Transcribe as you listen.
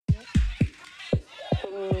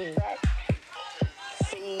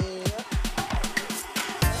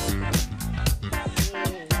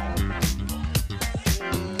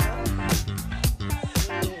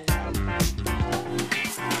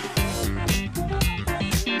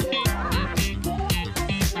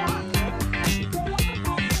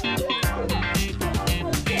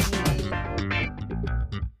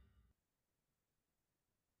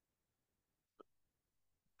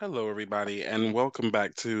Hello, everybody, and welcome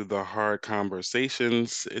back to the Hard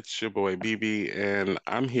Conversations. It's your boy BB, and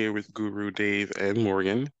I'm here with Guru Dave and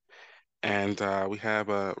Morgan, and we have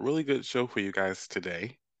a really good show for you guys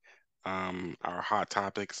today. Our hot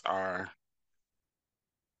topics are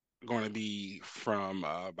going to be from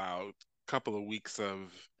about a couple of weeks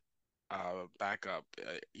of backup,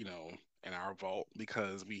 in our vault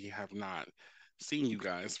because we have not seen you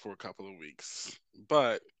guys for a couple of weeks,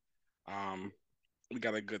 but um, we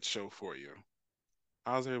got a good show for you.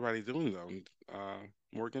 How's everybody doing though?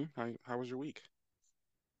 Morgan, how was your week?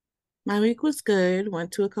 My week was good.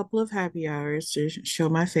 Went to a couple of happy hours to show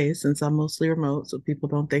my face since I'm mostly remote, so people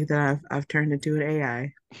don't think that I've turned into an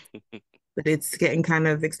AI. But it's getting kind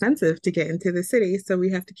of expensive to get into the city, so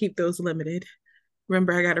we have to keep those limited.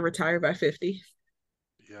 Remember, I got to retire by 50.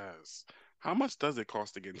 Yes. How much does it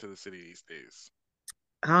cost to get into the city these days?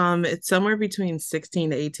 It's somewhere between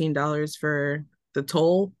 $16 to $18 for the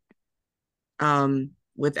toll.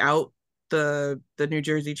 Without the New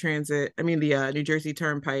Jersey Transit, I mean the New Jersey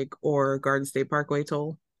Turnpike or Garden State Parkway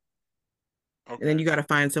toll, and then Okay. you got to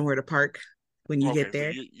find somewhere to park when you Okay, get so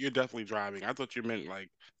there. you're definitely driving. I thought you meant like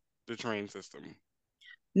the train system.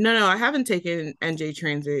 No, no, I haven't taken NJ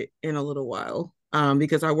Transit in a little while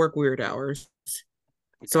because I work weird hours.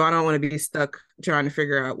 So I Got don't want to be stuck trying to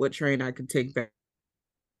figure out what train I could take got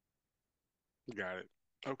it.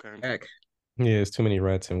 Okay. back. Yeah, it's too many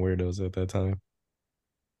rats and weirdos at that time.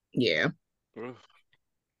 Yeah. Ugh.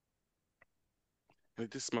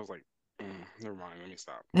 It just smells like. Never mind. Let me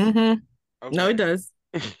stop. Mm-hmm. No, it Okay. does.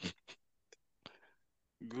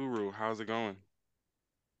 Guru, how's it going?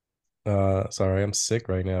 Sorry, I'm sick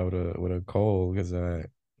right now with a cold because I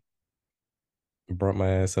brought my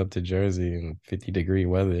ass up to Jersey in 50-degree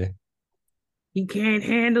weather. You can't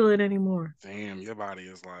handle it anymore. Damn, your body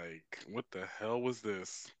is like, what the hell was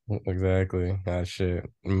this? Exactly. Shit.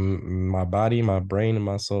 My body, my brain, and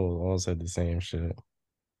my soul all said the same shit.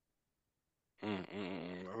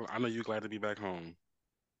 I know you're glad to be back home.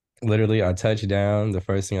 Literally, I touched down. The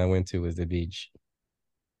first thing I went to was the beach.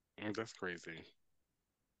 That's crazy.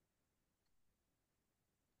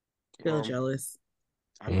 Feel Well, jealous.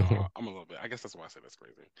 I know I'm a little bit. I guess that's why I said that's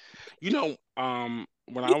crazy.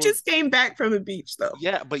 When I You was just came back from the beach though.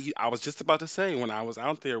 yeah, but I was just about to say when I was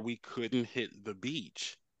out there, we couldn't hit the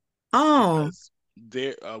beach Oh, because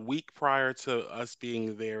there a week prior to us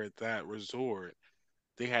being there at that resort,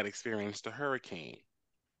 they had experienced a hurricane,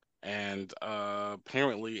 and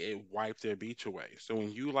apparently it wiped their beach away. So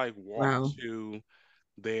when you like walk wow. to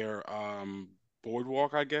their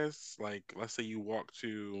boardwalk, I guess, like let's say you walk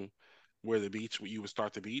to where the beach, where you would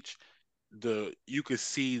start the beach, you could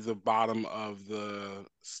see the bottom of the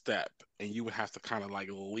step and you would have to kind of like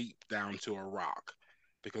leap down to a rock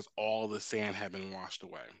because all the sand had been washed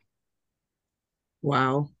away.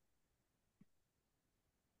 Wow.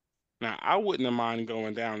 Now, I wouldn't have mind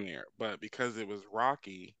going down there, but because it was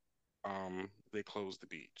rocky, they closed the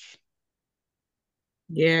beach.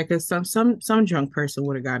 Yeah, because some drunk person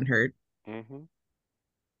would have gotten hurt. Hmm.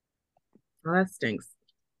 Oh, that stinks.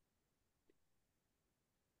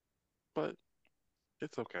 But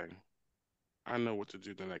it's okay. I know what to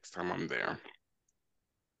do the next time I'm there.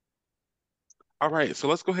 All right, so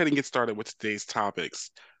let's go ahead and get started with today's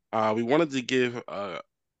topics. We wanted to give a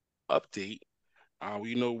update.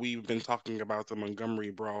 We know we've been talking about the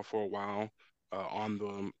Montgomery Brawl for a while on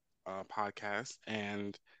the podcast,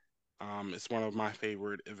 and it's one of my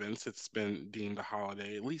favorite events. It's been deemed a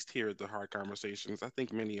holiday, at least here at the Hard Conversations. I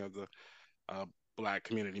think many of the uh, Black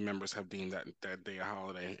community members have deemed that day a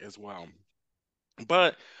holiday as well.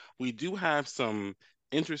 But we do have some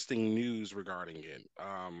interesting news regarding it.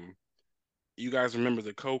 You guys remember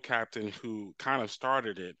the co-captain who kind of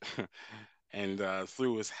started it and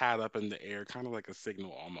threw his hat up in the air, kind of like a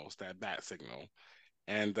signal almost, that bat signal.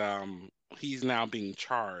 And he's now being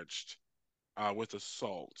charged with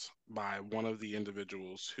assault by one of the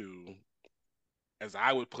individuals who, as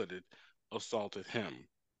I would put it, assaulted him.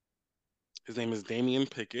 His name is Damian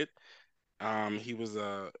Pickett. He was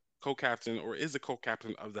a co-captain or is a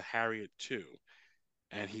co-captain of the Harriet II,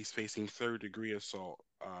 and he's facing third-degree assault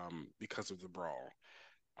because of the brawl.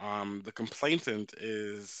 The complainant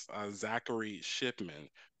is Zachary Shipman,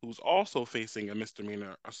 who's also facing a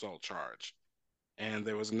misdemeanor assault charge. And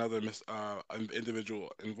there was another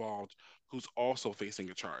individual involved who's also facing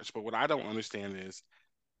a charge. But what I don't understand is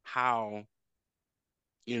how,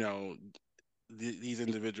 you know, these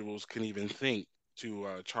individuals can even think to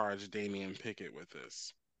charge Damian Pickett with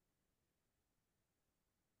this.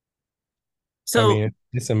 I So mean,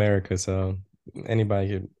 it's America, so anybody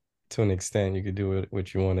could, to an extent, you could do it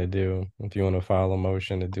what you want to do. If you want to file a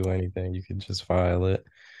motion to do anything, you could just file it.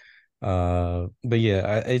 But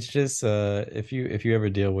yeah, it's just if you ever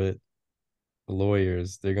deal with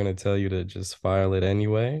lawyers, they're gonna tell you to just file it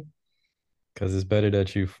anyway, because it's better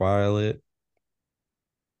that you file it,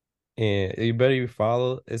 and you better you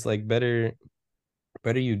follow. It's like better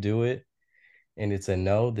you do it and it's a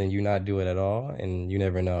no than you not do it at all, and you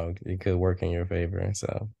never know, it could work in your favor.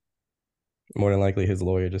 So more than likely, his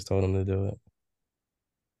lawyer just told him to do it.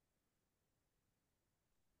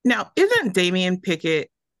 Now, isn't Damian Pickett?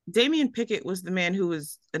 Damian Pickett was the man who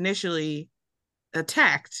was initially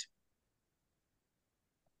attacked,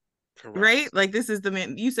 right? Correct. Like this is the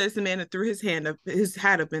man. You said it's the man that threw his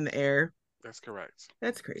hat up in the air. That's correct.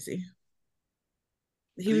 That's crazy.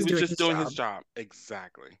 He He was was doing just his doing his job, job.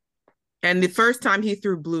 Exactly. and the first time he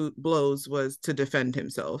threw blows was to defend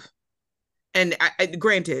himself. And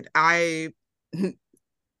granted, I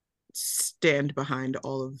stand behind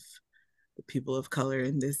all of the people of color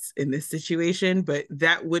in this situation, but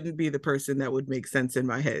that wouldn't be the person that would make sense in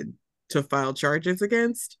my head to file charges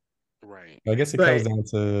against. Right. I guess it comes But down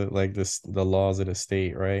to like the laws of the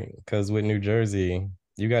state, right? Because with New Jersey,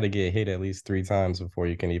 you got to get hit at least 3 times before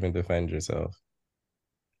you can even defend yourself.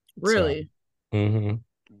 So, really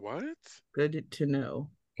What? good to know.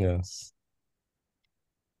 yes.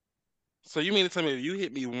 So you mean to tell me if you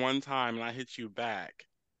hit me one time and I hit you back,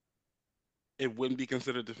 it wouldn't be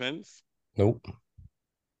considered defense? Nope.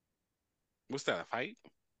 What's that, a fight?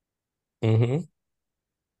 hmm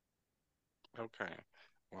Okay.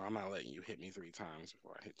 Well, I'm not letting you hit me 3 times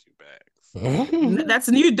before I hit you back. That's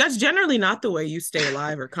new. That's generally not the way you stay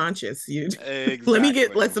alive or conscious. You So let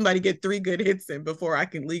exactly. somebody get 3 good hits in before I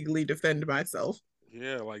can legally defend myself.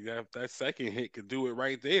 Yeah, like that second hit could do it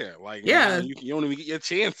right there. Like now Yeah, you don't even get your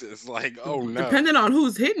chances. Like, oh no. depending on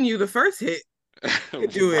who's hitting you, the first hit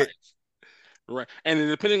could do Right. it. Right. And then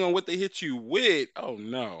depending on what they hit you with, oh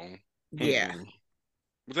no. Yeah. Mm-mm.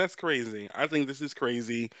 But that's crazy. I think this is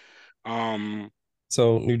crazy. Um,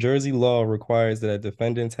 So, New Jersey law requires that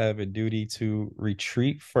defendants have a duty to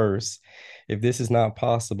retreat first. If this is not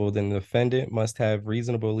possible, then the defendant must have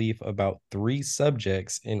reasonable belief about 3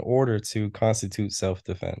 subjects in order to constitute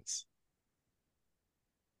self-defense.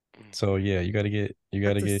 So, yeah,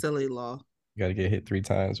 That's a silly law. you got to get hit 3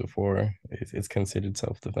 times before it's considered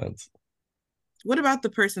self-defense. What about the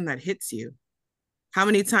person that hits you? How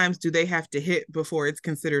many times do they have to hit before it's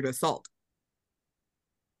considered assault?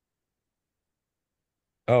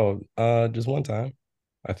 Oh, just 1 time,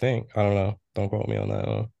 I think. I don't know. Don't quote me on that.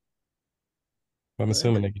 I'm Well,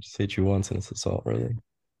 assuming they could just hit you once and it's assault, really.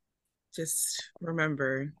 just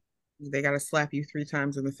remember, they got to slap you 3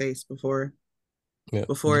 times in the face Yeah.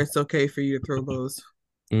 before it's okay for you to throw bows.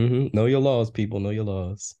 Know your laws, people. Know your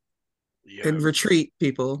laws. And yes. retreat,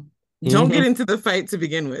 people. Don't get hmm into the fight to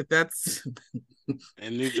begin with. That's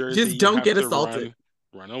In New Jersey, just you don't have get to assaulted.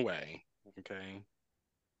 run away. Okay.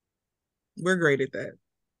 We're great at that.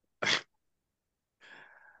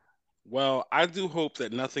 Well, I do hope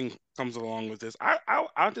that nothing comes along with this.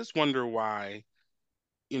 I just wonder why,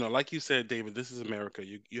 like you said, David, this is America.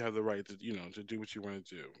 You have the right to, to do what you want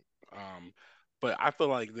to do. Um, but I feel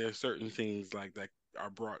like there's certain things like that are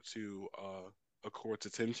brought to a court's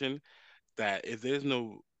attention that if there's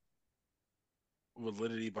no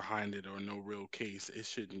validity behind it or no real case, it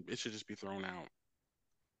should just be thrown out.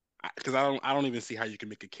 Because I don't even see how you can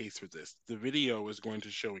make a case for this. The video is going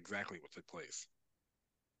to show exactly what took place.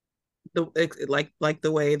 Like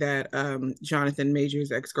the way that Jonathan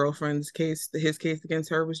Major's ex-girlfriend's case, his case against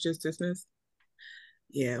her was just dismissed.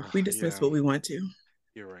 Yeah, we dismiss Yeah, what we want to.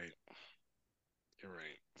 you're right. You're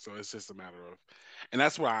right. So it's just a matter of, and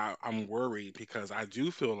that's why I'm worried because I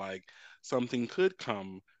do feel like something could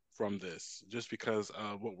come from this just because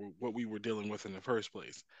of what we were dealing with in the first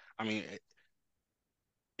place. I mean,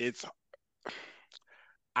 it's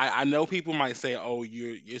I know people might say, "Oh,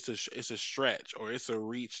 it's a stretch or it's a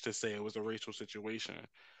reach to say it was a racial situation,"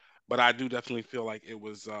 but I do definitely feel like it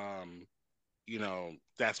was,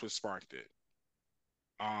 that's what sparked it.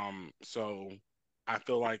 So I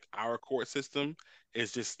feel like our court system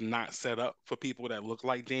is just not set up for people that look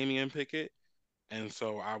like Damian Pickett, and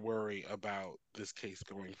so I worry about this case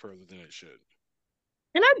going further than it should.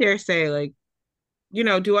 And I dare say, like,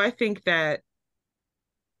 do I think that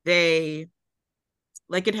they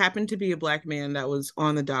like it happened to be a black man that was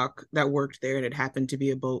on the dock that worked there, and it happened to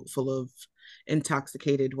be a boat full of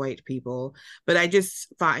intoxicated white people. But I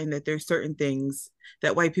just find that there's certain things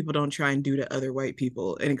that white people don't try and do to other white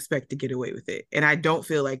people and expect to get away with it. And I don't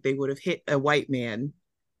feel like they would have hit a white man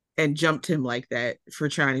and jumped him like that for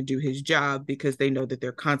trying to do his job because they know that there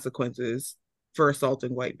are consequences for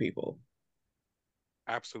assaulting white people.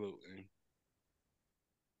 Absolutely.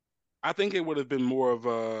 I think it would have been more of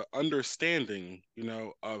a understanding,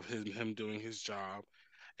 of him doing his job,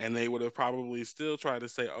 and they would have probably still tried to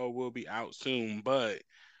say, "Oh, we'll be out soon," but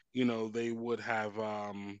they would have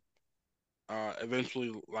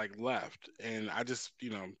eventually like left, and I just,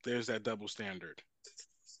 there's that double standard.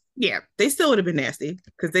 Yeah, they still would have been nasty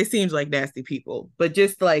because they seemed like nasty people, but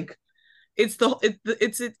just like it's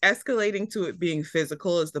escalating to it being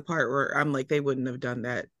physical is the part where I'm like they wouldn't have done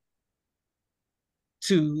that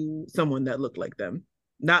to someone that looked like them,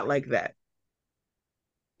 not Right, like that.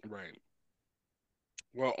 right.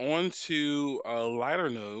 Well, on to a lighter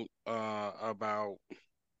note about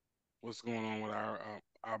what's going on with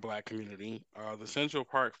our black community. The Central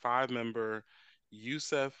Park Five member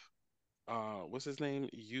Yusef, what's his name?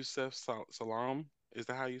 Yusef Salam. Is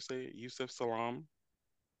that how you say it? Yusef Salam.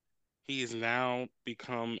 He has now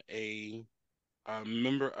become a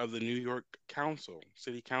member of the New York Council,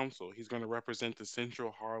 City Council. He's going to represent the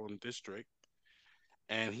Central Harlem District,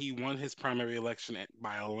 and he won his primary election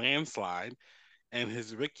by a landslide. And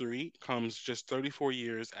his victory comes just 34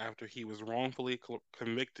 years after he was wrongfully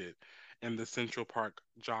convicted in the Central Park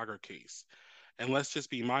jogger case. And let's just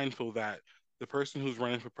be mindful that the person who's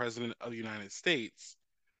running for president of the United States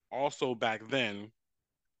also back then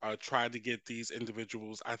tried to get these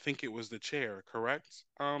individuals. I think it was the chair, correct?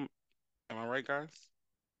 Am I right, guys?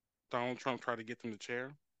 Donald Trump tried to get them the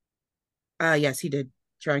chair. Yes, he did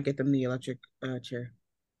try and get them the electric chair.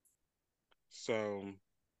 So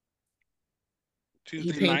He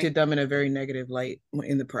Tuesday night, painted them in a very negative light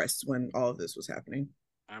in the press when all of this was happening.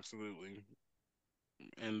 absolutely.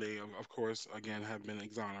 And they, of course, again have been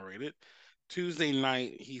exonerated. Tuesday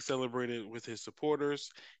night, he celebrated with his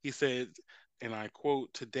supporters. He said, and I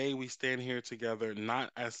quote, "Today we stand here together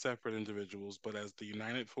not as separate individuals, but as the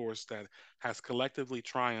united force that has collectively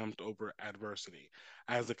triumphed over adversity,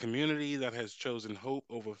 as a community that has chosen hope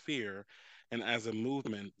over fear, and as a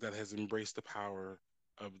movement that has embraced the power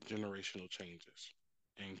of generational changes."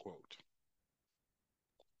 End quote.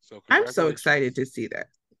 So, I'm so excited congratulations. to see that.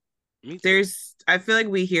 Me too. I feel like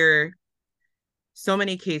we hear so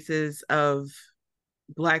many cases of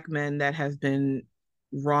Black men that have been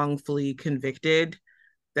wrongfully convicted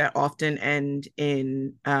that often end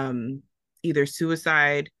in either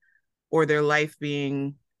suicide or their life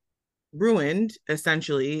being ruined,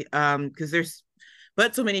 essentially. Because there's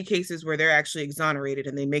but so many cases where they're actually exonerated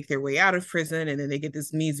and they make their way out of prison and then they get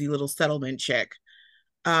this measly little settlement check.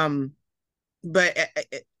 Um, but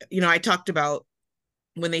I talked about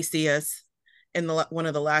when they see us in the one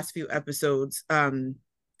of the last few episodes, and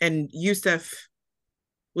Yusef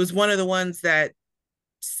was one of the ones that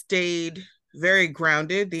stayed very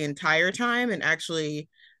grounded the entire time and actually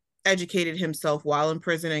educated himself while in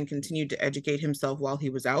prison and continued to educate himself while he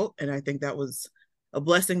was out. And I think that was a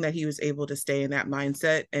blessing that he was able to stay in that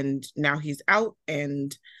mindset. And now he's out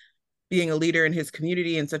and being a leader in his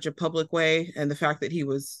community in such a public way. And the fact that he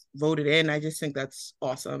was voted in, I just think that's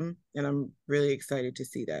awesome. And I'm really excited to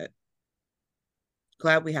see that.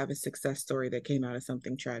 Glad we have a success story that came out of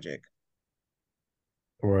something tragic.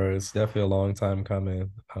 Or it's definitely a long time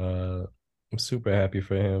coming. I'm super happy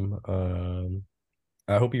for him.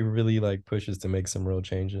 I hope he really like pushes to make some real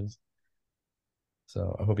changes.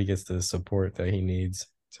 So I hope he gets the support that he needs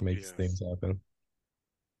to make things Yes. happen.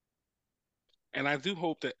 And I do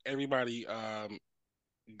hope that everybody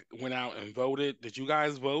went out and voted. Did you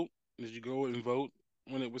guys vote? Did you go and vote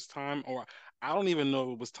when it was time? Or I don't even know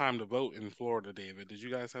if it was time to vote in Florida, David. Did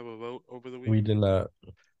you guys have a vote over the We week? did not.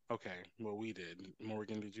 Okay, well, we did.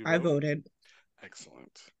 Morgan, did you I vote? voted.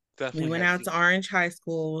 Excellent. We Definitely went had out to. to Orange High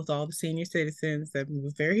School with all the senior citizens that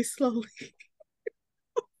moved very slowly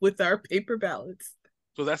with our paper ballots.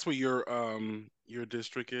 So that's where your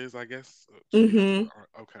district is, I guess. So you have to go.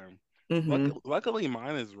 Mm-hmm. Okay. Mm-hmm. Luckily,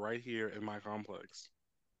 mine is right here in my complex.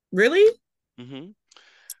 Really? Hmm.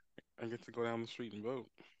 I get to go down the street and vote.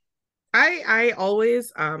 I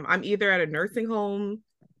always I'm either at a nursing home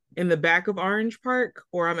in the back of Orange Park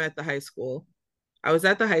or I'm at the high school. I was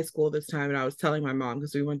at the high school this time and I was telling my mom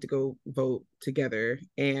because we went to go vote together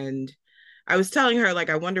and I was telling her like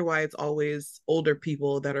I wonder why it's always older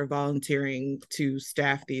people that are volunteering to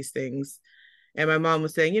staff these things. And my mom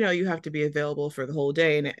was saying, you have to be available for the whole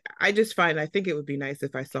day. And I think it would be nice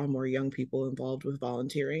if I saw more young people involved with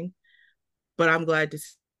volunteering. But I'm glad to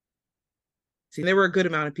see there were a good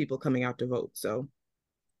amount of people coming out to vote. So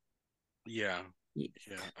Yeah, yes,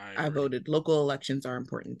 yeah, I I agree. voted. Local elections are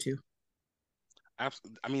important too. I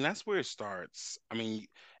mean, that's where it starts. I mean,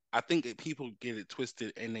 I think that people get it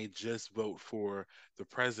twisted and they just vote for the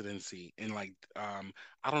presidency. And like,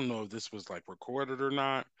 I don't know if this was like recorded or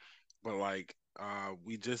not, but like,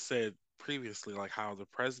 we just said previously, like how the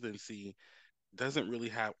presidency doesn't really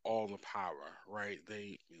have all the power, right?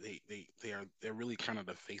 They're really kind of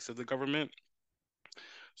the face of the government.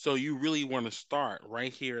 So you really want to start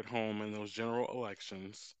right here at home in those general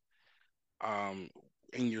elections, um,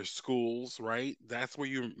 in your schools, right? That's where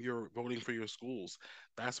you're voting for your schools.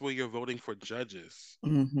 That's where you're voting for judges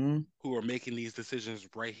Mm-hmm. who are making these decisions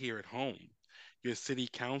right here at home. Your city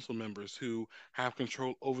council members who have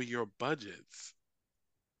control over your budgets.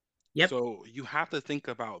 Yep. So you have to think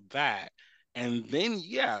about that. And then,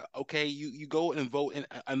 yeah, okay, you go and vote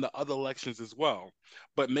in the other elections as well.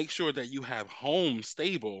 But make sure that you have home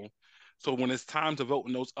stable. So when it's time to vote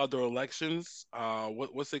in those other elections,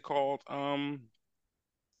 what's it called?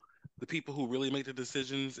 The people who really make the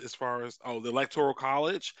decisions as far as, oh, the electoral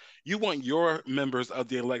college, you want your members of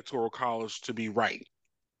the electoral college to be right.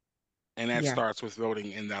 And that Yeah. starts with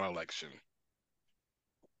voting in that election.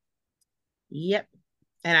 Yep.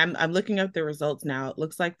 And I'm looking up the results now. It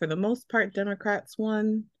looks like for the most part, Democrats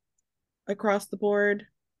won across the board.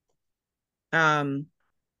 Um,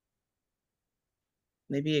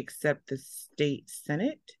 maybe except the state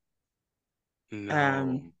senate. Um,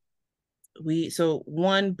 No. we so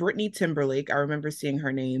one Brittany Timberlake, I remember seeing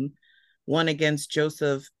her name, won against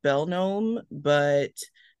Joseph Belnome, but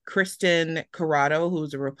Kristen Corrado,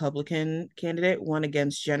 who's a Republican candidate, won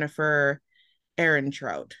against Jennifer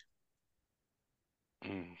Ehrentraut.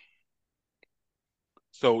 Mm.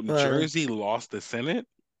 So Uh, Jersey lost the Senate?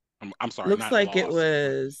 I'm sorry, looks not like it lost, but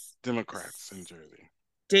was Democrats in Jersey.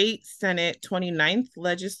 State Senate 29th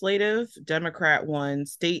legislative, Democrat won.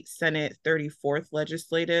 State Senate 34th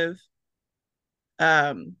legislative,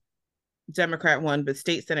 um, Democrat won, but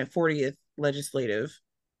State Senate 40th legislative,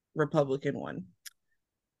 Republican won.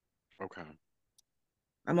 Okay.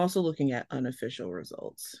 I'm also looking at unofficial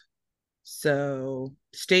results. So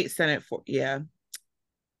State Senate for yeah,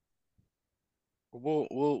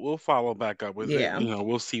 We'll follow back up with it. yeah.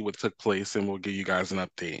 We'll see what took place and we'll give you guys an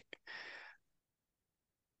update.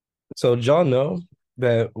 So, did y'all know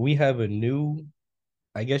that we have a new,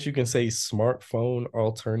 I guess you can say, smartphone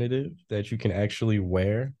alternative that you can actually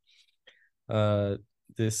wear? Uh,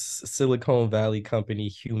 this Silicon Valley company,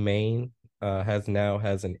 Humane, has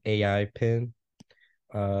an AI pin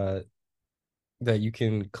uh, that you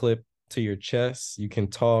can clip to your chest. You can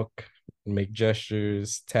talk, make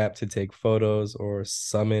gestures, tap to take photos, or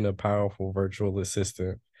summon a powerful virtual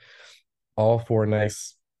assistant, all for a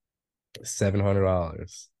nice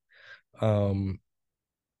 $700. Um,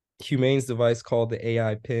 Humane's device called the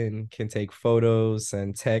AI Pin can take photos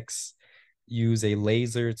and texts, use a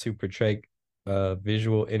laser to project a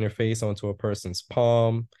visual interface onto a person's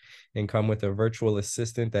palm, and come with a virtual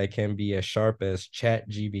assistant that can be as sharp as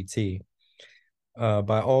ChatGPT.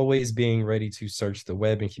 By always being ready to search the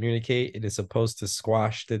web and communicate, it is supposed to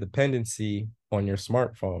squash the dependency on your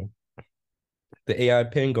smartphone. The AI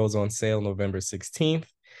Pin goes on sale November 16th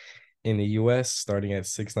in the US, starting at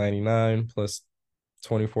 $6.99 plus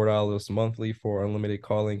 $24 monthly for unlimited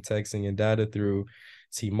calling, texting, and data through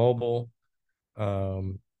T-Mobile.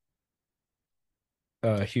 Um,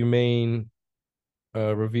 Humane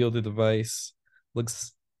revealed the device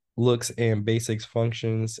looks and basics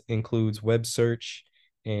functions includes web search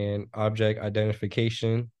and object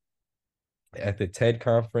identification at the TED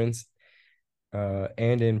conference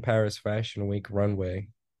and in Paris Fashion Week runway.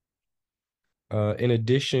 In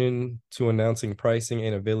addition to announcing pricing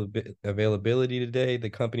and availability today, the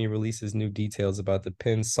company releases new details about the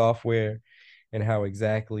pin software and how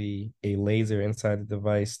exactly a laser inside the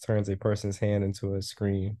device turns a person's hand into a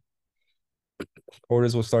screen.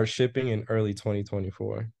 Orders will start shipping in early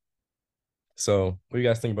 2024. So, what do you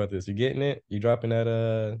guys think about this? You getting it? You dropping that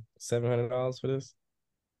 $700 for this?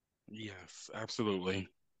 Yes, absolutely.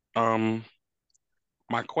 Um,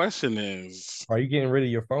 my question is Are you getting rid of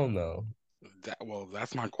your phone though?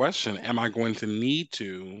 that's my question. Am I going to need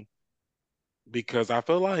to? Because I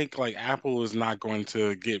feel like Apple is not going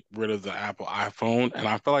to get rid of the Apple iPhone, and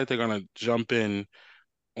I feel like they're gonna jump in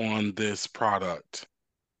on this product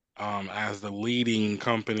as the leading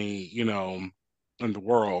company, in the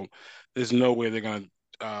world. There's no way they're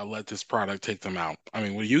gonna let this product take them out. I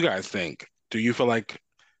mean, what do you guys think? Do you feel like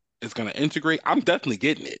it's gonna integrate? I'm definitely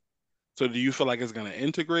getting it. So do you feel like it's gonna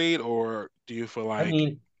integrate, or do you feel I like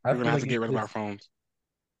mean, I we're gonna feel have to like get rid of our it's phones?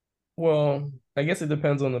 well, I guess it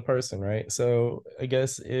depends on the person, right? So I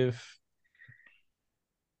guess if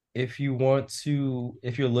you want to,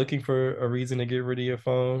 if you're looking for a reason to get rid of your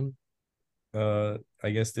phone, I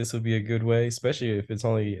guess this would be a good way, especially if it's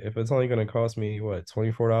only gonna cost me what,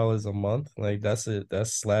 $24 a month. Like that's it, that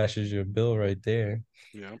slashes your bill right there.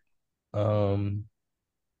 Yeah. Um,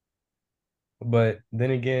 but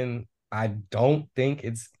then again, I don't think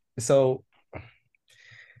it's so.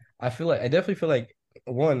 I definitely feel like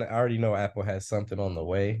one, I already know Apple has something on the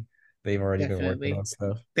way. They've already been working Definitely. on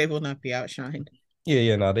stuff. They will not be outshined. Yeah,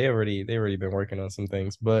 yeah, no, they already been working on some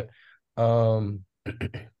things, but um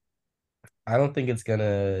I don't think it's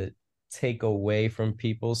gonna take away from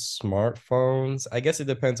people's smartphones. I guess it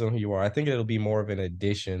depends on who you are. I think it'll be more of an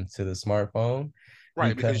addition to the smartphone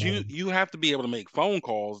Right, because because you have to be able to make phone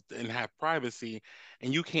calls and have privacy,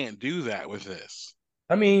 and you can't do that with this.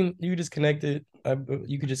 I mean, you just connect it.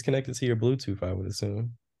 You could just connect it to your Bluetooth, I would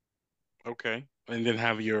assume. Okay. And then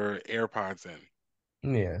have your AirPods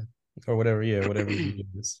Yeah, or whatever. Yeah, whatever you in.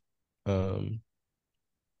 use. Um,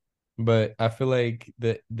 but I feel like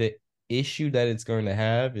the issue that it's going to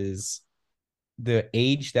have is the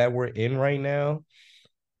age that we're in right now.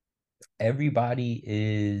 Everybody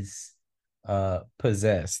is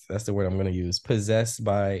possessed. That's the word I'm going to use. Possessed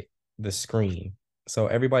by the screen. So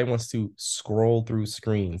everybody wants to scroll through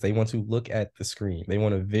screens. They want to look at the screen. They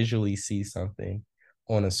want to visually see something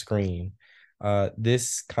on a screen.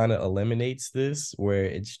 This kind of eliminates this, where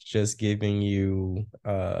it's just giving you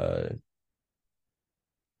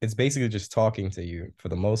it's basically just talking to you for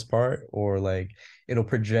the most part, or like it'll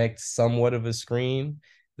project somewhat of a screen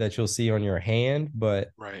that you'll see on your hand, but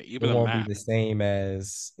Right. it Even a won't be map. the same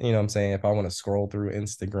as, you know what I'm saying, if I want to scroll through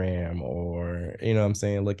Instagram, or you know what I'm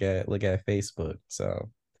saying, look at Facebook. So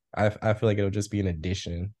I feel like it'll just be an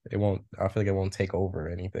addition. It won't I feel like it won't take over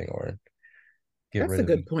anything or get That's rid a of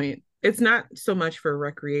good it. point. It's not so much for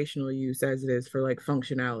recreational use as it is for like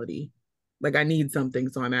functionality. Like I need something,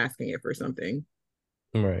 so I'm asking it for something.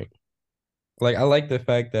 Right. Like I like the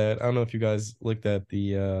fact that I don't know if you guys looked at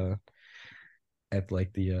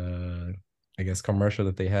like the I guess commercial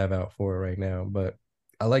that they have out for it right now. But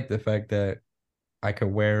I like the fact that I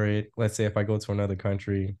could wear it. Let's say if I go to another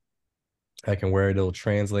country, I can wear it, it'll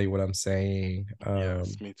translate what I'm saying.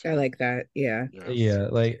 Yes, me I too. like that. Yeah. Yes. Yeah,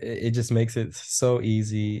 like it just makes it so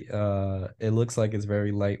easy. It looks like it's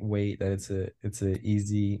very lightweight, that it's a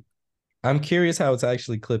easy. I'm curious how it's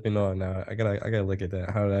actually clipping on now. I gotta look at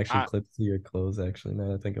that, how it actually I clips to your clothes actually, now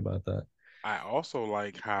that I think about that. I also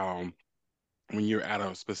like how when you're at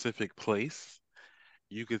a specific place,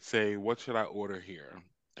 you could say, "What should I order here?"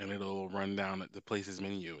 And it'll run down the place's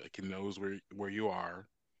menu. It can knows where you are.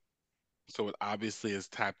 So it obviously is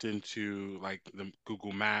tapped into like the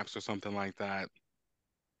Google Maps or something like that,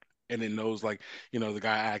 and it knows like the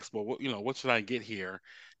guy asks, well, what should I get here,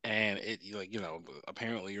 and it like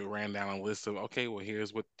apparently you ran down a list of, okay, well,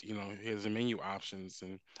 here's what here's the menu options,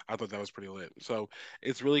 and I thought that was pretty lit. So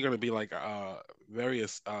it's really going to be like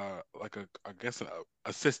various like a, I guess,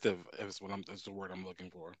 assistive is the word I'm looking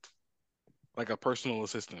for, like a personal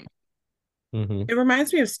assistant. Mm-hmm. It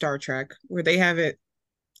reminds me of Star Trek, where they have it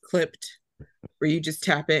clipped, where you just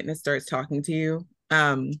tap it and it starts talking to you.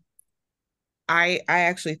 I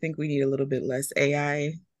actually think we need a little bit less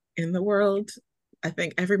AI in the world. I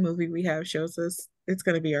think every movie we have shows us it's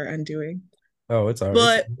going to be our undoing. Oh, it's all right.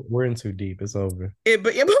 But We're in too deep. It's over. I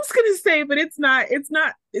was gonna say, but it's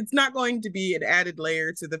not going to be an added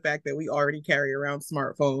layer to the fact that we already carry around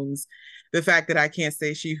smartphones. The fact that I can't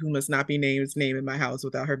say she who must not be named's name in my house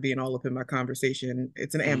without her being all up in my conversation.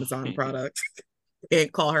 It's an Amazon product.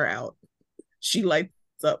 And call her out. She lights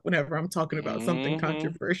up whenever I'm talking about something Hmm.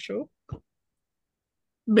 controversial.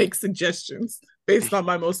 Make suggestions based on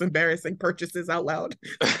my most embarrassing purchases out loud.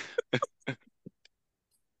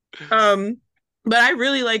 Um, but I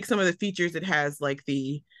really like some of the features it has, like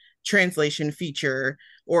the translation feature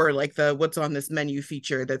or like the what's on this menu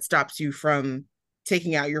feature that stops you from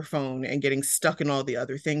taking out your phone and getting stuck in all the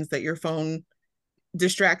other things that your phone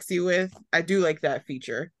distracts you with. I do like that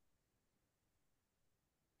feature.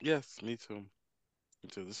 Yes, me too. Me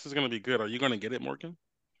too. This is gonna be good. Are you gonna get it, Morgan?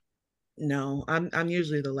 No, I'm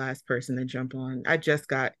usually the last person to jump on. I just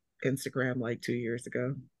got Instagram like 2 years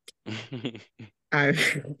ago. I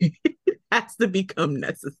it has to become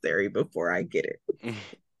necessary before I get it. What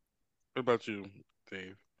about you,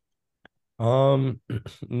 Dave? Um,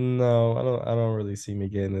 no, I don't really see me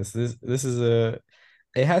getting this. This is a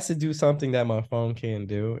it has to do something that my phone can't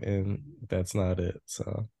do, and that's not it.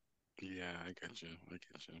 So, Yeah, I get you. I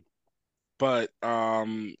get you. But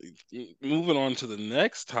moving on to the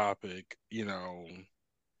next topic,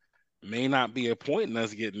 may not be a point in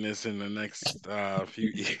us getting this in the next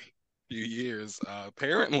few years.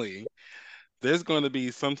 Apparently, there's going to be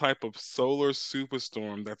some type of solar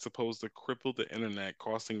superstorm that's supposed to cripple the internet,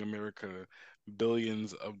 costing America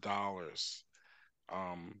billions of dollars.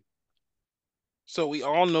 Um, so we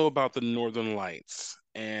all know about the Northern Lights,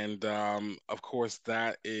 and of course,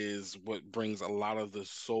 that is what brings a lot of the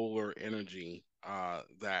solar energy.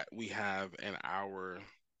 that we have in our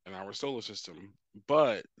solar system.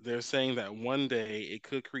 But they're saying that one day it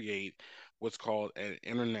could create what's called an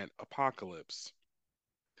internet apocalypse.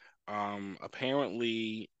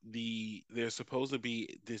 Apparently, there's supposed to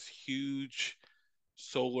be this huge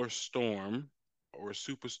solar storm or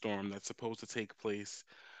superstorm that's supposed to take place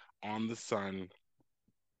on the sun,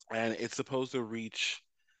 and it's supposed to reach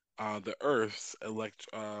the Earth's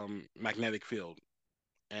magnetic field,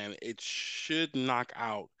 and it should knock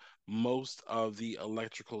out most of the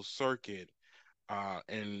electrical circuit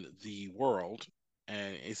in the world.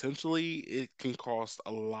 And essentially, it can cost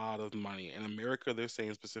a lot of money. In America, they're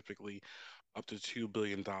saying specifically up to $2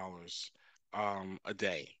 billion a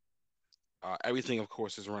day. Everything, of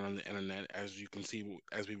course, is run on the internet, as you can see,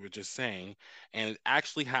 as we were just saying. And it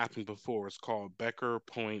actually happened before. It's called Becker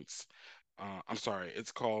Points. I'm sorry,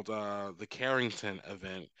 it's called the Carrington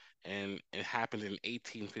event, and it happened in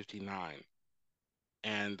 1859.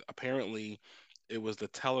 And apparently, it was the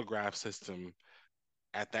telegraph system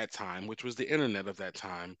at that time, which was the internet of that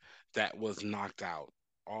time, that was knocked out,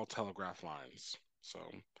 all telegraph lines. So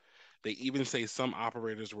they even say some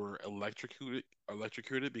operators were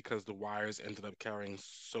electrocuted because the wires ended up carrying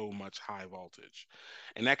so much high voltage.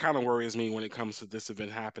 And that kind of worries me when it comes to this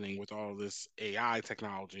event happening with all this AI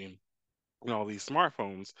technology and all these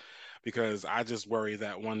smartphones, because I just worry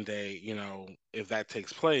that one day, if that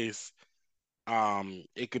takes place,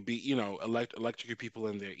 it could be, electrocute people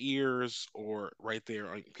in their ears or right there.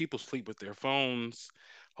 Like, people sleep with their phones.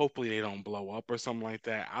 Hopefully they don't blow up or something like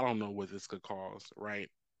that. I don't know what this could cause, right?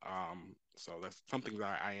 So that's something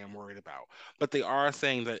that I am worried about. But they are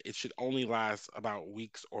saying that it should only last about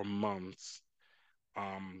weeks or months.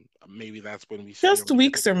 Maybe that's when we should be able Just to get the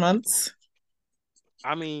weeks or superstorm. months.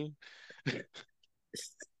 I mean,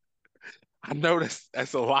 I know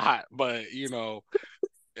that's a lot, but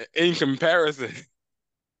in comparison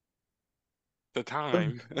to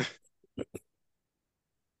time.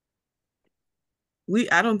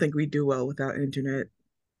 I don't think we do well without internet.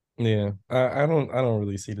 Yeah, I don't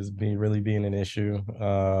really see this being an issue.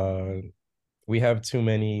 We have too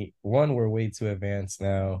many. One, we're way too advanced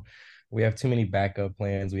now. We have too many backup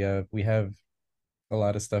plans. We have a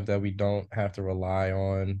lot of stuff that we don't have to rely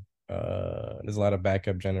on. There's a lot of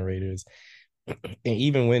backup generators, and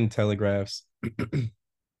even when telegraphs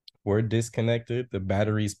were disconnected, the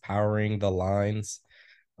batteries powering the lines,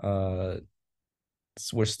 uh,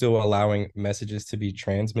 we're still allowing messages to be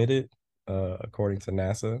transmitted, according to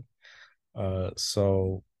NASA.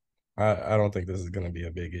 So I don't think this is going to be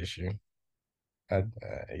a big issue.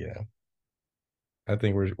 Yeah, I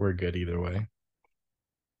think we're good either way.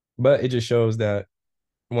 But it just shows that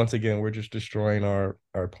once again we're just destroying our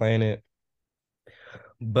planet.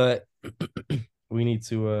 But we need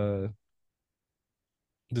to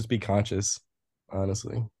just be conscious,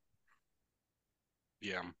 honestly.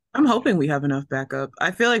 Yeah. I'm Yeah. hoping we have enough backup.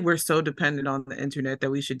 I feel like we're so dependent on the internet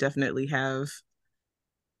that we should definitely have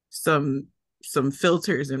some some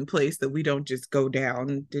filters in place that we don't just go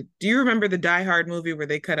down. Do you remember the Die Hard movie where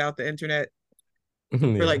they cut out the internet for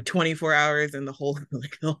Yeah. like 24 hours and the whole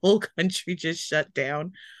like the whole country just shut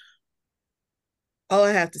down? All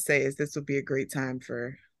I have to say is this would be a great time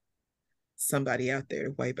for somebody out there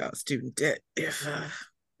to wipe out student debt if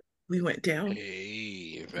we went down.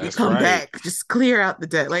 Hey, We that's come right. back, just clear out the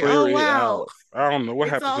debt. Like, oh Clear it wow, out. I don't know what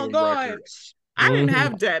it's happened to all them gone. records. I didn't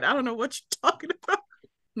have debt. I don't know what you're talking about.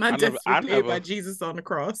 My debts were I paid never, by Jesus on the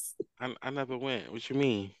cross. I never went. What you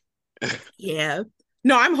mean? Yeah.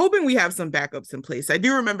 No, I'm hoping we have some backups in place. I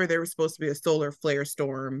do remember there was supposed to be a solar flare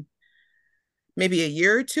storm maybe a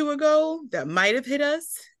year or two ago that might have hit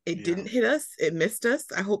us. It Yeah. didn't hit us. It missed us.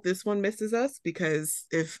 I hope this one misses us because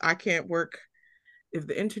if I can't work, if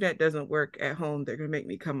the internet doesn't work at home, they're gonna make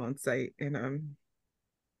me come on site, and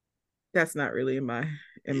that's not really on my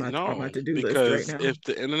No, to do list right because now. if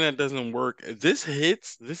the internet doesn't work, if this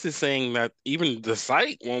hits, this is saying that even the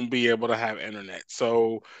site won't be able to have internet.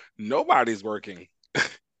 So nobody's working.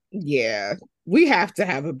 Yeah, we have to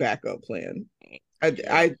have a backup plan. I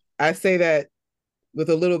Yeah. I I say that with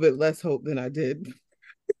a little bit less hope than I did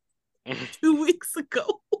 2 weeks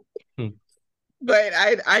ago. But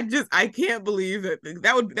I can't believe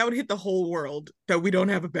that would hit the whole world that we don't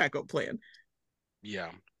have a backup plan.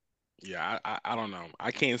 Yeah. Yeah. I don't know.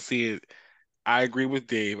 I can't see it. I agree with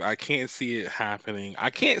Dave. I can't see it happening.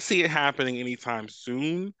 I can't see it happening anytime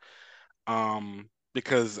soon.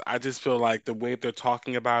 Because I just feel like the way they're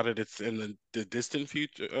talking about it, it's in the distant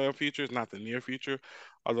future, it's not the near future.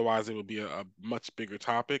 Otherwise, it would be a much bigger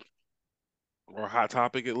topic or a hot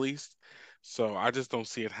topic at least. So I just don't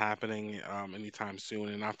see it happening anytime soon.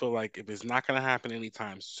 And I feel like if it's not going to happen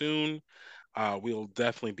anytime soon, we'll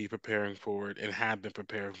definitely be preparing for it and have been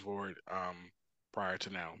preparing for it prior to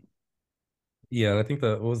now. Yeah, and I think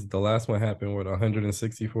that was the last one happened, what,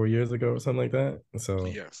 164 years ago or something like that. So,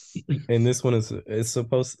 Yes. and this one is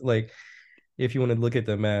supposed, like, if you want to look at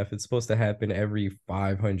the math, it's supposed to happen every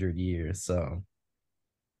 500 years. So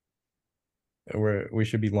we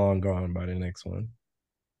should be long gone by the next one.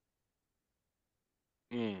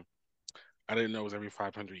 Mm, I didn't know it was every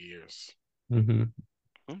 500 years. Mm-hmm.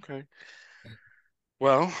 Okay.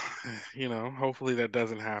 Well, hopefully that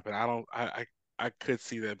doesn't happen. I could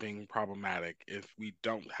see that being problematic if we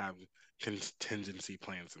don't have contingency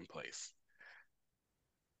plans in place.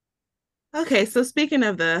 Okay, so speaking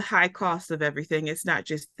of the high cost of everything, it's not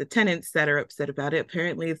just the tenants that are upset about it.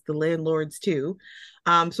 Apparently, it's the landlords too.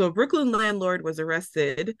 So a Brooklyn landlord was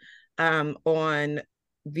arrested on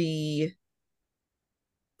the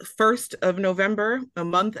 1st of November, a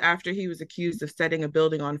month after he was accused of setting a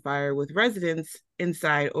building on fire with residents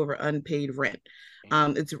inside over unpaid rent.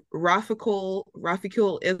 It's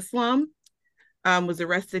Rafiqul Islam was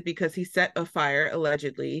arrested because he set a fire,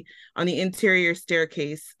 allegedly, on the interior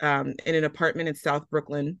staircase in an apartment in South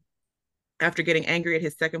Brooklyn after getting angry at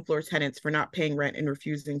his second floor tenants for not paying rent and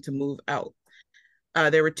refusing to move out.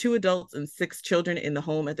 There were 2 adults and 6 children in the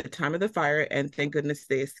home at the time of the fire, and thank goodness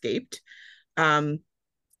they escaped. Um,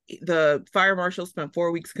 the fire marshal spent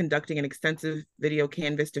 4 weeks conducting an extensive video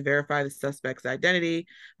canvass to verify the suspect's identity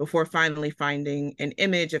before finally finding an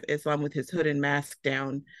image of Islam with his hood and mask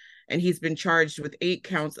down. And he's been charged with 8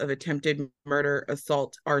 counts of attempted murder,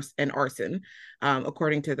 assault, and arson,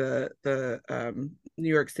 according to the New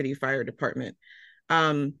York City Fire Department.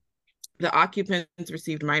 Um, the occupants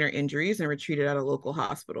received minor injuries and were treated at a local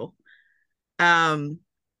hospital. Um,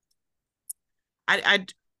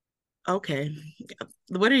 okay.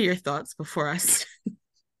 What are your thoughts before I start?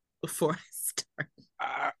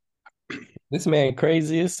 Uh, This man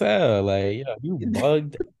crazy as hell. Like, yeah, you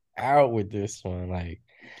bugged out with this one. Like,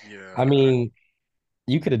 I yeah, mean,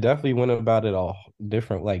 you could have definitely went about it all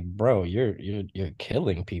different. Like, bro, you're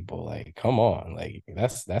killing people. Like, come on. Like,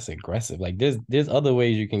 that's aggressive. Like, there's other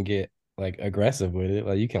ways you can get like aggressive with it.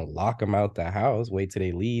 Like, you can lock them out the house, wait till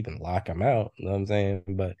they leave and lock them out. You know what I'm saying?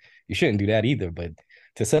 But you shouldn't do that either. But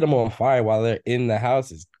to set them on fire while they're in the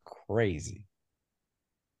house is crazy.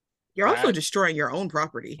 You're also that destroying your own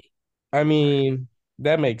property. I right. mean,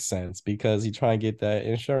 that makes sense because you try and get that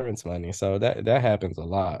insurance money. So that happens a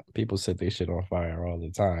lot. People set their shit on fire all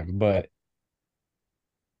the time, but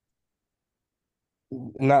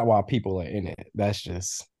not while people are in it.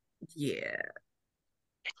 Yeah.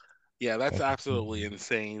 Yeah, that's That's absolutely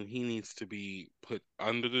insane. He needs to be put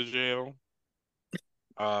under the jail.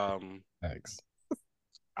 Um, facts.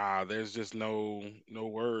 there's just no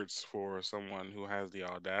words for someone who has the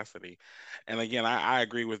audacity. And again, I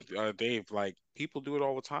agree with Dave. Like people do it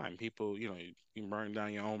all the time. People, you burn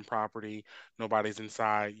down your own property. Nobody's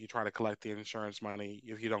inside. You try to collect the insurance money.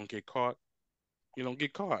 If you don't get caught, you don't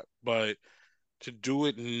get caught. But to do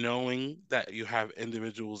it knowing that you have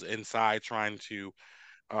individuals inside trying to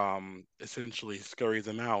essentially scurry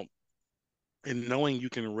them out, and knowing you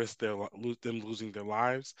can risk them losing their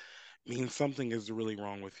lives means something is really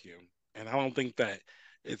wrong with you. And I don't think that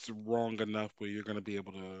it's wrong enough where you're going to be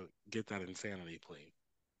able to get that insanity plea.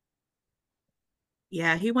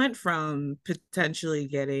 Yeah, he went from potentially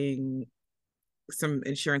getting some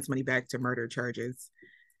insurance money back to murder charges.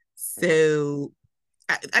 Right. So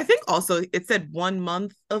I think also it said 1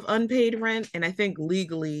 month of unpaid rent. And I think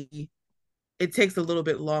legally it takes a little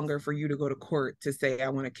bit longer for you to go to court to say, I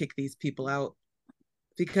want to kick these people out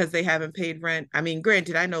because they haven't paid rent. I mean,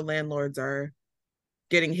 granted, I know landlords are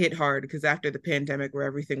getting hit hard because after the pandemic where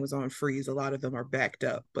everything was on freeze, a lot of them are backed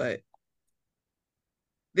up. But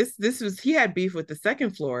this was he had beef with the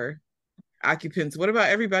second floor occupants. What about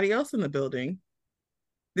everybody else in the building?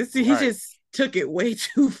 This he Right. just took it way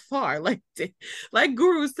too far. Like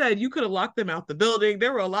Guru said, you could have locked them out the building.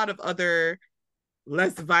 There were a lot of other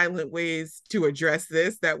less violent ways to address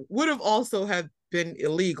this that would have also have been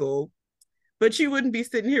illegal, but you wouldn't be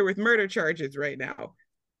sitting here with murder charges right now.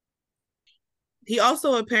 He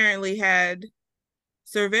also apparently had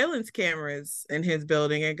surveillance cameras in his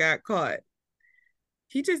building and got caught.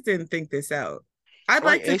 He just didn't think this out. I'd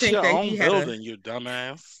Right. like to It's think your that own building, you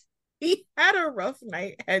dumbass. he had a rough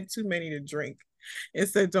night, had too many to drink, and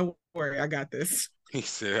said, "Don't worry, I got this." He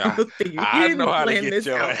said, I'm I, gonna figure he I know didn't how to plan get this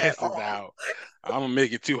your out at asses all. out. I'm gonna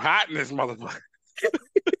make it too hot in this motherfucker.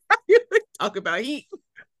 Talk about heat.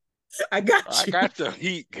 I I got you. got the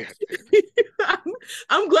heat. I'm,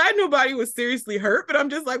 I'm glad nobody was seriously hurt, but I'm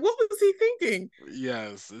just like, what was he thinking?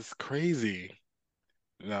 Yes, it's crazy.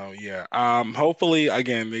 No, yeah. Hopefully,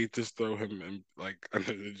 again, they just throw him in like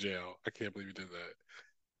under the jail. I can't believe he did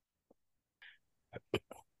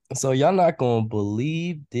So y'all not gonna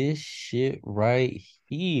believe this shit right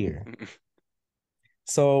here. that.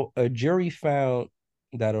 So a jury found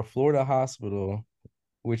that a Florida hospital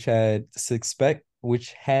which had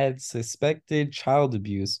suspected child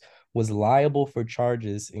abuse was liable for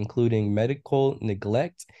charges including medical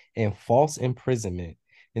neglect and false imprisonment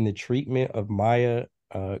in the treatment of Maya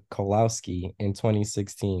Kolowski in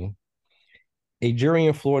 2016. A jury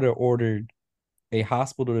in Florida ordered a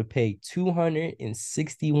hospital to pay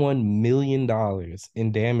 $261 million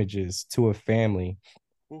in damages to a family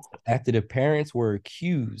Ooh, after the parents were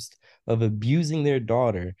accused of abusing their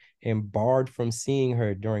daughter and barred from seeing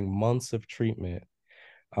her during months of treatment.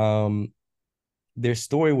 Um, their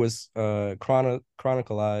story was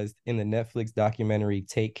chronicalized in the Netflix documentary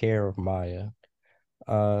Take Care of Maya.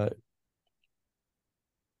 Uh,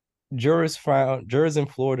 jurors in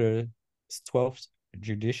Florida's 12th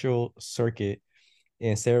Judicial Circuit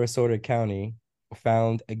in Sarasota County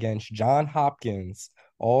found against John Hopkins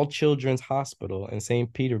All Children's Hospital in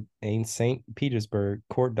St. Petersburg.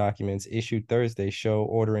 Court documents issued Thursday show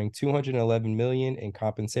ordering 211 million in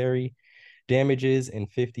compensatory damages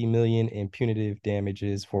and 50 million in punitive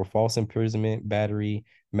damages for false imprisonment, battery,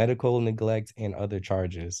 medical neglect, and other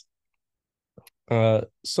charges.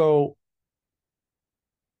 So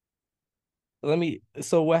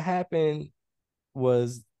what happened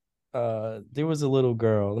was there was a little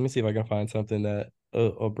girl. Let me see if I can find something that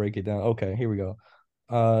will break it down. Okay, here we go.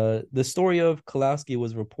 The story of Kalowski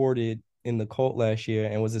was reported in the cult last year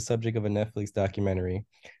and was the subject of a Netflix documentary.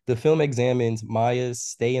 The film examines Maya's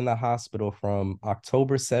stay in the hospital from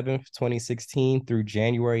October 7th, 2016 through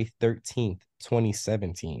January 13th,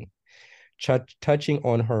 2017, touching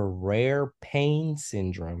on her rare pain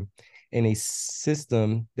syndrome and a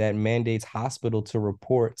system that mandates hospital to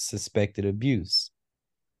report suspected abuse.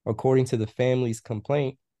 According to the family's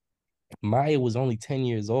complaint, Maya was only 10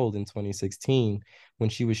 years old in 2016 when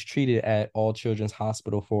she was treated at All Children's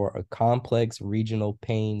Hospital for a complex regional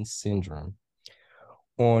pain syndrome.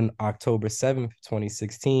 On October 7th,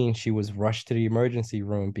 2016, she was rushed to the emergency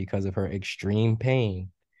room because of her extreme pain.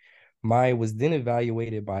 Maya was then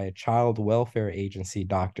evaluated by a child welfare agency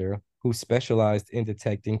doctor who specialized in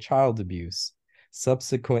detecting child abuse.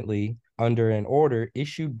 Subsequently, under an order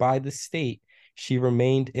issued by the state, she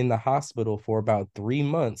remained in the hospital for about 3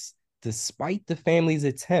 months, despite the family's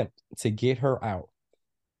attempt to get her out.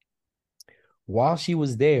 While she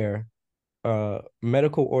was there,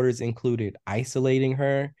 medical orders included isolating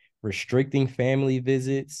her, restricting family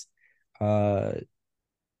visits. Uh,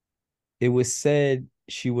 it was said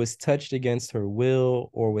she was touched against her will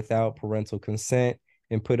or without parental consent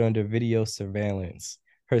and put under video surveillance.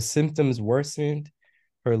 Her symptoms worsened,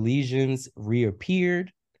 her lesions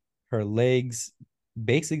reappeared, her legs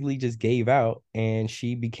basically just gave out, and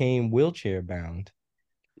she became wheelchair bound.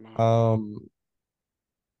 my God. Um,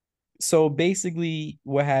 so basically,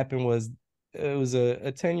 what happened was it was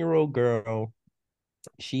a 10-year-old girl.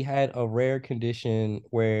 She had a rare condition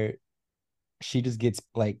where she just gets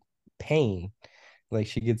like pain. Like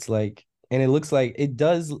she gets like, and it looks like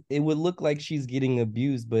it would look like she's getting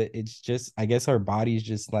abused, but it's just, I guess her body's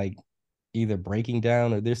just like either breaking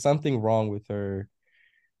down or there's something wrong with her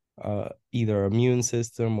either immune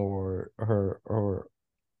system or her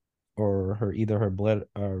either her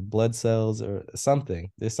blood cells or something.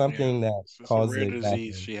 There's Yeah, something that it's a causes rare it to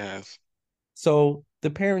disease happen. she has. So the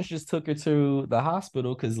parents just took her to the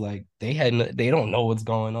hospital because like they don't know what's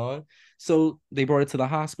going on. So they brought her to the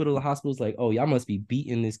hospital. The hospital's like, oh, y'all must be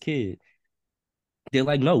beating this kid. They're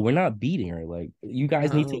like, no, we're not beating her. Like, you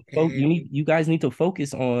guys need to Okay. you guys need to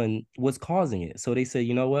focus on what's causing it. So they said,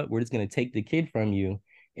 you know what? We're just gonna take the kid from you,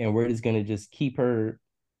 and we're just gonna just keep her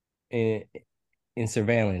in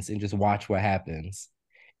surveillance and just watch what happens.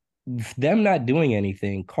 Them not doing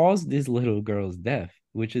anything caused this little girl's death,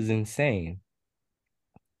 which is insane.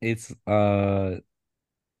 It's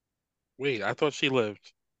Wait, I thought she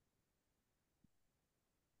lived.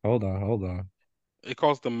 hold on. It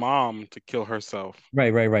caused the mom to kill herself.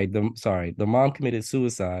 Right. The mom committed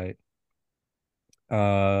suicide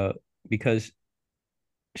uh because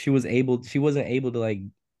she wasn't able to like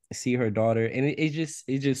see her daughter, and it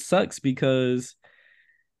just sucks because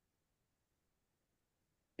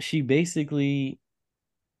she basically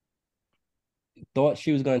thought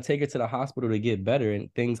she was going to take her to the hospital to get better,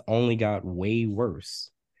 and things only got way worse.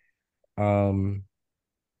 um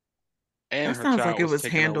And That her sounds like child it was was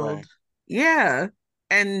taken handled. away. Yeah.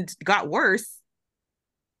 And got worse.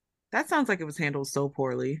 That sounds like it was handled so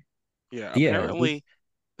poorly. Yeah, yeah, apparently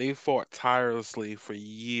They fought tirelessly for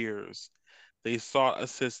years. They sought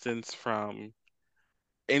assistance from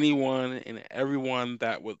anyone and everyone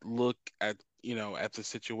that would look at, at the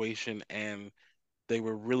situation, and they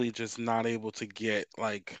were really just not able to get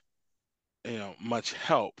like, much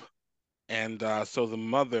help. And so the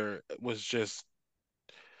mother was just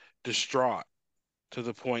distraught to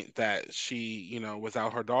the point that she,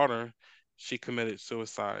 without her daughter, she committed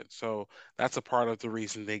suicide. So that's a part of the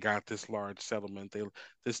reason they got this large settlement.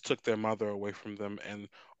 This took their mother away from them, and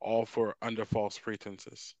all for under false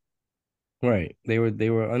pretenses. Right. They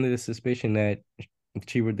were under the suspicion that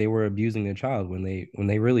they were abusing their child when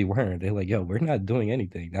they really weren't. They're like, yo, we're not doing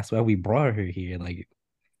anything. That's why we brought her here. Like,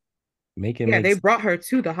 make it Yeah, make they sense. brought her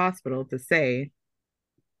to the hospital to say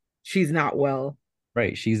she's not well.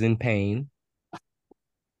 Right. She's in pain.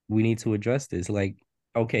 We need to address this. Like,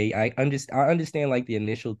 okay, I understand like the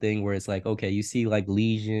initial thing where it's like, okay, you see like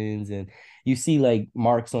lesions and you see like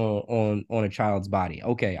marks on a child's body.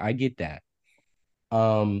 Okay, I get that.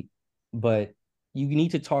 Um, but you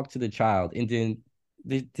need to talk to the child, and then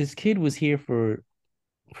this kid was here for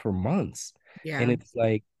months, and Yeah. it's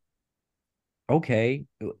like, okay,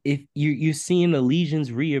 if you're seeing the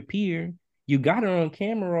lesions reappear, you got her on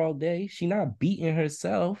camera all day. She not beating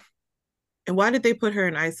herself And why did they put her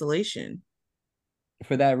in isolation?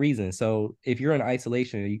 for that reason. So if you're in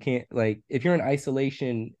isolation, you can't like if you're in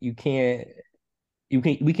isolation, we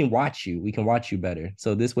can watch you. We can watch you better.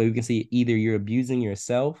 So this way we can see either you're abusing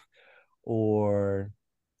yourself or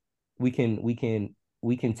we can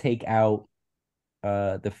take out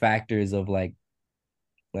the factors of like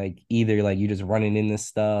either like you just running into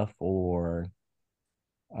stuff or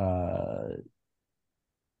uh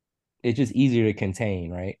it's just easier to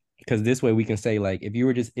contain, right? Because this way we can say like if you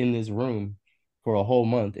were just in this room for a whole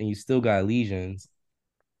month and you still got lesions,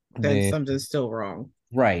 Then then something's still wrong.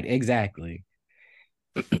 right, exactly.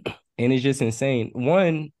 And it's just insane.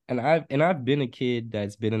 One, and I've been a kid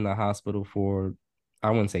that's been in the hospital for I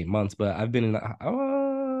wouldn't say months, but I've been in the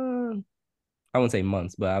I wouldn't say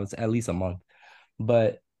months, but I was at least a month.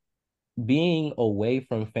 But being away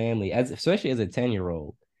from family, as especially as a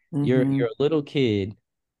 10-year-old, you're Mm-hmm. a little kid,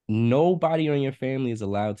 nobody on your family is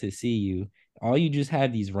allowed to see you. All you just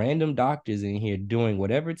have these random doctors in here doing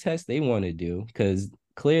whatever test they want to do because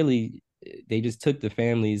clearly they just took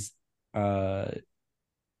uh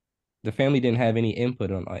the family didn't have any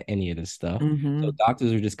input on any of this stuff. So Mm-hmm.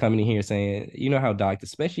 doctors are just coming in here saying, you know how doctors,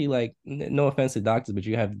 especially like no offense to doctors, but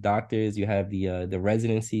you have doctors, you have the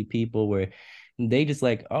residency people where they just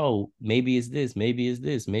like, oh, maybe it's this, maybe it's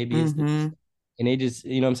this, maybe it's this. Mm-hmm. And they just,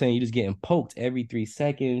 you know what I'm saying? You're just getting poked every 3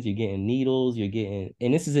 seconds, you're getting needles,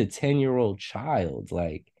 and this is a 10-year-old child,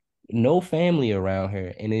 like no family around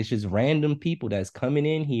her. And it's just random people that's coming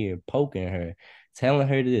in here poking her, telling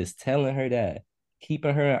her this, telling her that,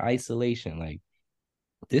 keeping her in isolation. Like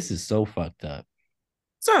this is so fucked up.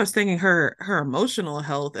 So I was thinking her emotional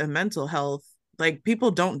health and mental health, like people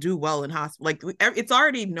don't do well in hospital. Like it's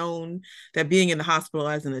already known that being in the hospital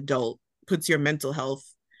as an adult puts your mental health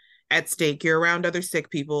at stake. You're around other sick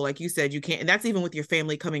people, like you said, you can't, and that's even with your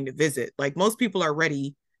family coming to visit. Like most people are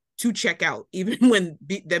ready to check out, even when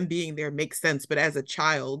them being there makes sense. But as a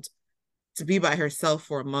child, to be by herself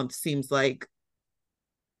for a month seems like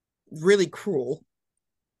really cruel.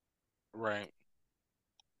 Right.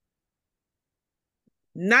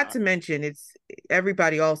 Not Uh, to mention, it's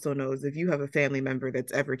everybody also knows if you have a family member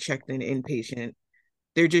that's ever checked in inpatient,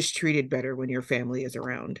 they're just treated better when your family is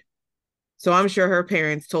around. So I'm sure her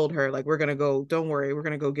parents told her, like, we're going to go, don't worry, we're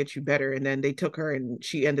going to go get you better. And then they took her and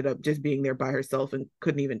she ended up just being there by herself and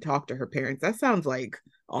couldn't even talk to her parents. That sounds like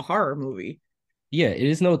a horror movie. Yeah, it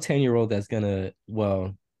is no 10-year-old that's gonna,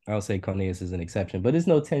 well, I'll say Cornelius is an exception, but it's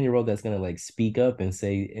no 10-year-old that's gonna like speak up and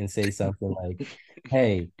say something like,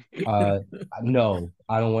 hey, uh no,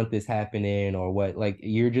 I don't want this happening or what. Like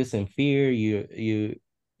you're just in fear.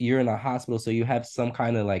 You're in a hospital, so you have some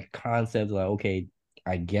kind of like concept like, okay,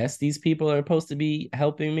 I guess these people are supposed to be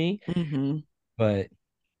helping me, Mm-hmm. but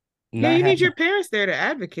Yeah, not you need having your parents there to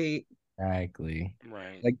advocate. exactly.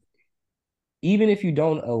 right. Like even if you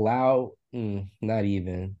don't allow, not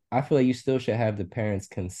even, I feel like you still should have the parents'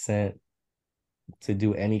 consent to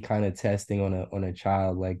do any kind of testing on a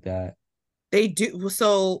child like that. They do.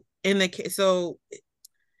 So in the case, so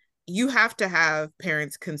you have to have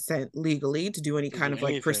parents consent legally to do any To kind do of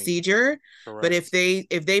like anything. procedure, but if Correct. they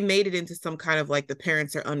made it into some kind of like the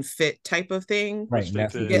parents are unfit type of thing, Right, Which and they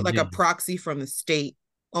that's what you they get did. like a did. proxy from the state,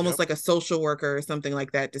 almost Yep. like a social worker or something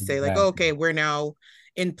like that, to say like, oh, Exactly. okay, we're now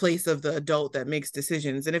in place of the adult that makes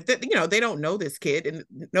decisions. And if they, they don't know this kid and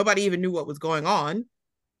nobody even knew what was going on,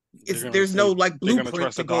 They're gonna there's no say like they're gonna blueprint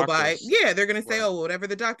trust to the go by. doctors. Yeah, they're gonna say, Right. oh, whatever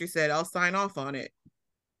the doctor said, I'll sign off on it,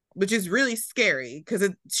 which is really scary because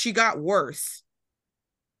she got worse.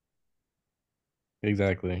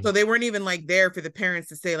 Exactly. So they weren't even like there for the parents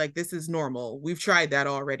to say like this is normal. We've tried that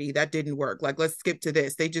already. That didn't work. Like let's skip to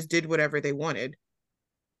this. They just did whatever they wanted.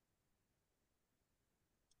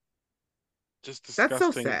 Just That's so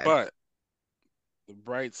disgusting. sad. But the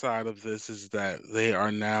bright side of this is that they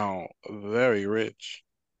are now very rich.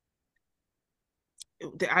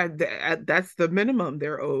 That's the minimum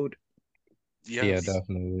they're owed. Yeah, Yes.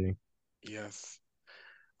 definitely. Yes.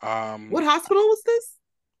 What Um, hospital was this?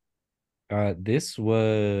 This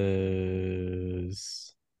was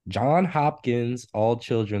John Hopkins All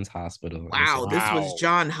Children's Hospital in Wow, St. this Louis. was wow.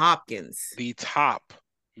 John Hopkins. The top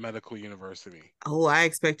medical university. Oh, I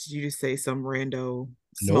expected you to say some rando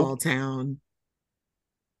Nope. small town.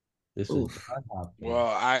 This was Oof. John Well,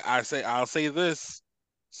 Hopkins. I'll say this.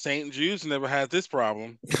 St. Jude's never had this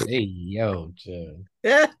problem. Hey, yo, Joe.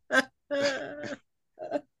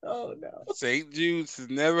 Oh no. St. Jude's has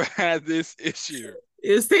never had this issue.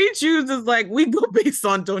 If St. Jude's is like, we go based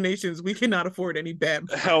on donations, we cannot afford any bad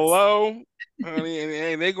blood. Hello, honey,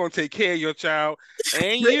 and they're gonna take care of your child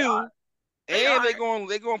and They are. you, They and are.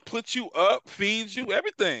 they're gonna put you up, feed you,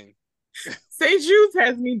 everything. St. Jude's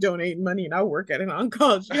has me donating money, and I work at an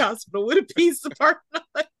oncology hospital with a peace department.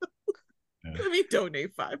 Yeah. Let me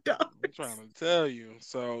donate $5. I'm trying to tell you.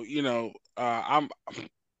 So, I'm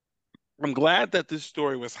glad that this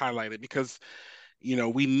story was highlighted because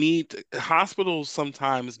we need hospitals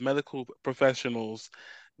sometimes, medical professionals,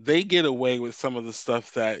 they get away with some of the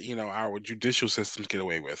stuff that, our judicial systems get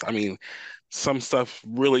away with. I mean, some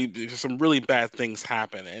really bad things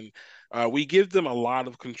happen. And we give them a lot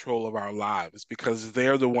of control of our lives because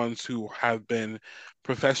they're the ones who have been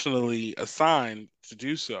professionally assigned to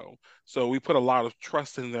do so. So we put a lot of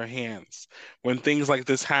trust in their hands. When things like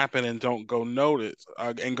this happen and don't go noticed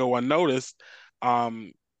and go unnoticed,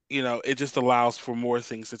 um, it just allows for more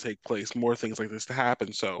things to take place, more things like this to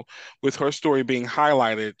happen. So, with her story being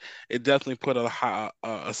highlighted, it definitely put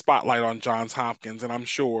a spotlight on Johns Hopkins, and I'm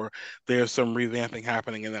sure there's some revamping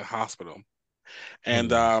happening in that hospital. Oh,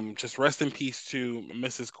 And yeah. just rest in peace to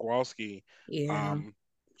Mrs. Kowalski. Yeah. Um,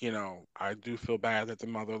 I do feel bad that the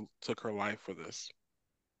mother took her life for this.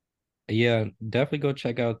 Yeah, definitely go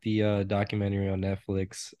check out the documentary on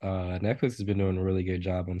Netflix. Netflix has been doing a really good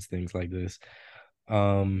job on things like this.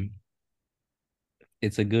 Um,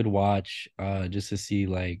 it's a good watch just to see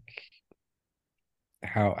like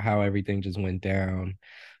how everything just went down.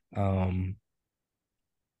 Um,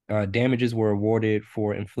 Damages were awarded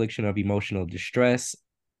for infliction of emotional distress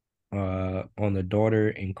on the daughter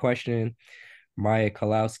in question, Maya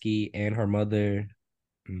Kalowski, and her mother,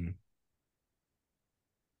 mm,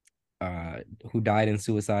 uh, who died in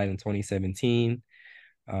suicide in 2017.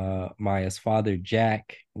 Maya's father,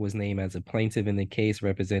 Jack, was named as a plaintiff in the case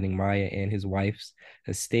representing Maya and his wife's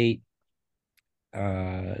estate.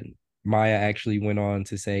 Uh, Maya actually went on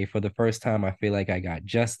to say, for the first time, I feel like I got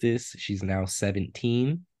justice. She's now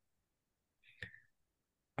 17.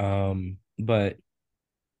 But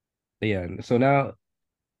yeah, so now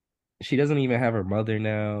she doesn't even have her mother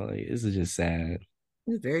now. Like, this is just sad.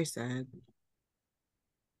 It's very sad.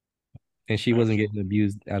 And she wasn't Absolutely. getting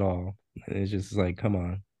abused at all. It's just like, come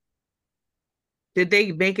on. Did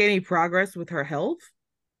they make any progress with her health?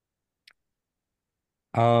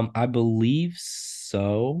 I believe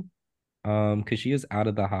so. Because she is out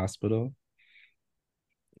of the hospital.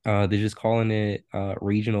 They're just calling it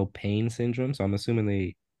regional pain syndrome. So I'm assuming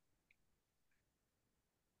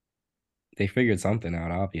they figured something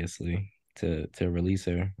out, obviously, to release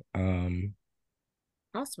her.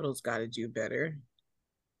 Hospitals got to do better.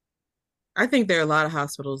 I think there are a lot of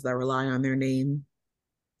hospitals that rely on their name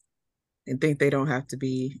and think they don't have to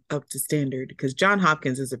be up to standard because John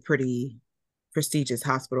Hopkins is a pretty prestigious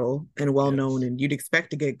hospital and well known, Yes. and you'd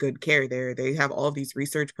expect to get good care there. They have all these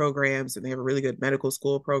research programs and they have a really good medical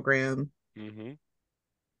school program. Hmm.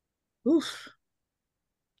 Oof.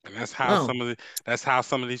 And Well, that's how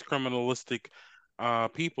some of these criminalistic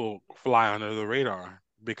people fly under the radar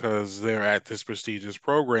because they're at this prestigious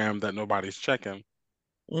program that nobody's checking.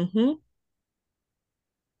 mm-hmm.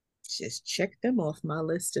 Just check them off my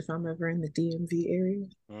list if I'm ever in the DMV area.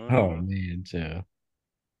 oh Uh-huh. man, Joe.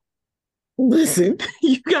 Listen,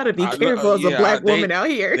 you got to be I know, careful as a yeah, black woman out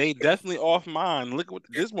here. they definitely off mine. Look what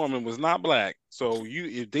this woman was not black. So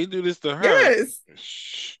if they do this to her, Yes.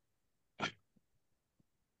 shh,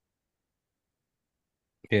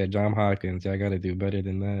 Yeah, John Hopkins. I gotta do better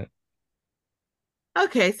than that.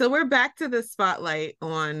 Okay, so we're back to the spotlight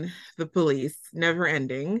on the police, never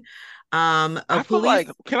ending. A I feel police, like,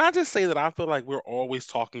 can I just say that I feel like we're always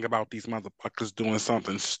talking about these motherfuckers doing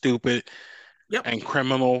something stupid yep, and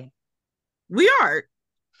criminal. we are.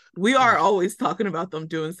 We Ugh. are always talking about them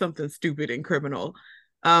doing something stupid and criminal.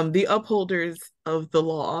 The upholders of the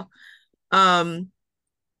law. Um,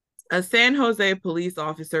 a San Jose police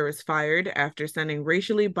officer was fired after sending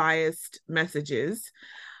racially biased messages.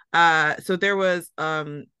 So there was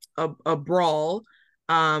a brawl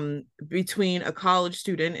between a college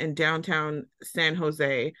student in downtown San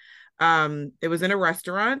Jose. It was in a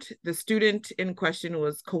restaurant. The student in question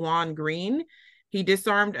was Kawan Green. He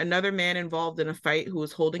disarmed another man involved in a fight who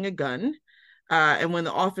was holding a gun. And when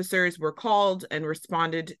the officers were called and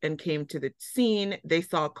responded and came to the scene, they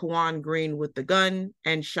saw Kawan Green with the gun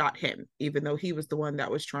and shot him, even though he was the one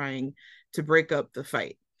that was trying to break up the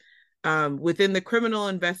fight. Within the criminal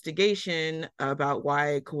investigation about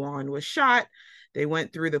why Kawan was shot, they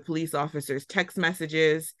went through the police officer's text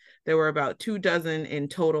messages. There were about 2 dozen in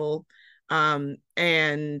total.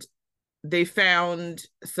 And they found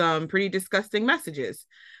some pretty disgusting messages.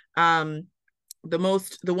 Um, the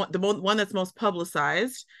one that's most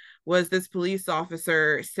publicized was this police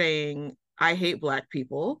officer saying, "I hate black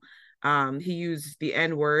people." He used the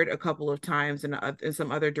N word a couple of times and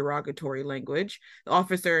some other derogatory language. The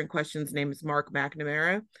officer in question's name is Mark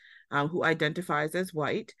McNamara, who identifies as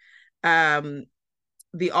white. Um,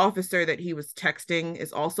 the officer that he was texting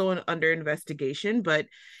is also under investigation, but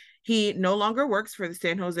he no longer works for the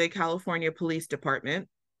San Jose, California Police Department.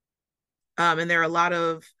 And there are a lot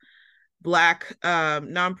of Black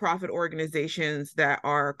nonprofit organizations that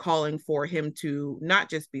are calling for him to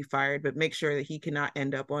not just be fired, but make sure that he cannot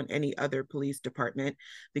end up on any other police department.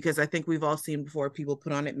 Because I think we've all seen before people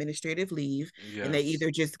put on administrative leave and they Yes,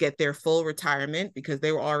 either just get their full retirement because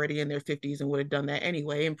they were already in their 50s and would have done that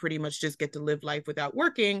anyway and pretty much just get to live life without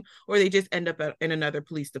working, or they just end up in another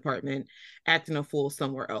police department acting a fool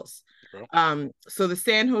somewhere else. bro. So the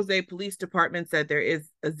San Jose Police Department said there is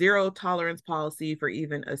a zero tolerance policy for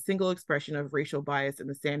even a single expression of racial bias in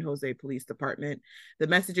the San Jose Police Department. The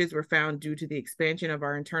messages were found due to the expansion of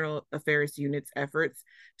our internal affairs unit's efforts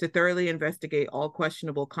to thoroughly investigate all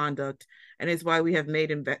questionable conduct, and is why we have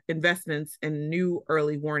made investments in new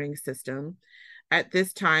early warning system. At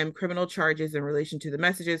this time, criminal charges in relation to the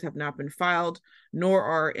messages have not been filed, nor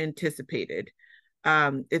are anticipated.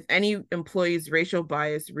 If any employee's racial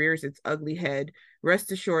bias rears its ugly head,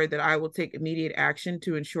 rest assured that I will take immediate action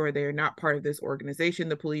to ensure they are not part of this organization,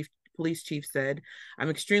 the police chief said. I'm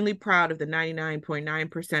extremely proud of the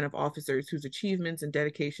 99.9% of officers whose achievements and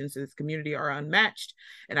dedications to this community are unmatched,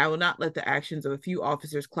 and I will not let the actions of a few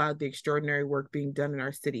officers cloud the extraordinary work being done in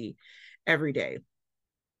our city every day.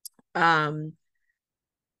 Um,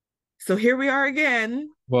 so here we are again.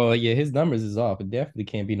 Well, yeah, his numbers is off. It definitely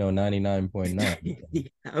can't be no 99.9.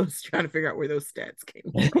 I was trying to figure out where those stats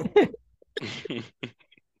came from.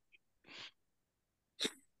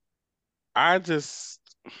 I just,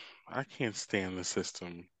 I can't stand the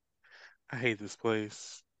system. I hate this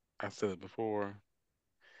place. I said it before,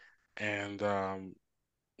 and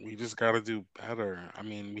we just got to do better. I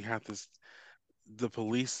mean, we have this, the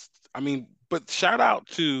police. I mean, but shout out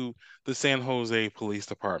to the San Jose Police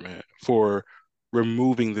Department for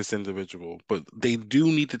removing this individual, but they do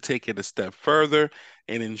need to take it a step further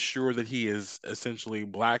and ensure that he is essentially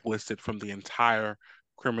blacklisted from the entire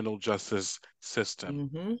criminal justice system.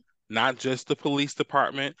 Mm-hmm. Not just the police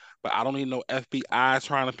department, but I don't need no FBI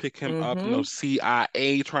trying to pick him up, no Mm-hmm.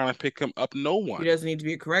 CIA trying to pick him up, no He one. doesn't need to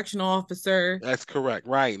be a correctional officer. That's correct,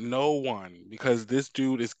 right? No one, because this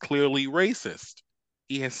dude is clearly racist.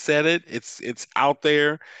 He has said it. It's out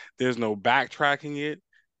there. There's no backtracking it.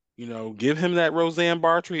 Give him that Roseanne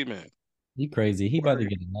Barr treatment. He crazy. He about to Word.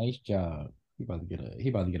 get a nice job. He about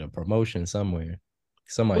to get a promotion somewhere.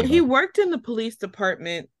 Somebody Well, he about to, worked in the police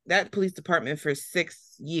department, that police department for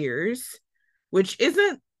 6 years, which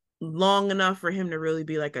isn't long enough for him to really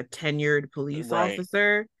be like a tenured police Right.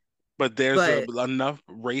 officer. But there's But enough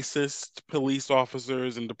racist police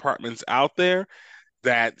officers and departments out there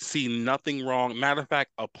that see nothing wrong. Matter of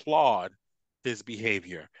fact, applaud his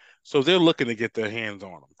behavior. So they're looking to get their hands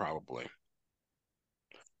on him, probably.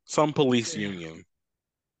 Some police union.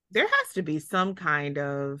 there has to be some kind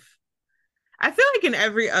of, I feel like in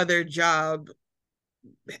every other job,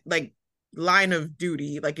 like line of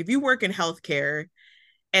duty, like if you work in healthcare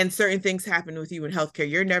and certain things happen with you in healthcare,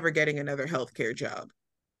 you're never getting another healthcare job.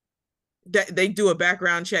 That they do a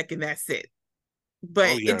background check and that's it. Oh, But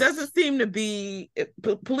it yes. doesn't seem to be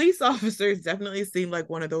police officers definitely seem like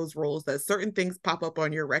one of those roles that certain things pop up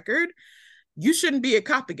on your record. You shouldn't be a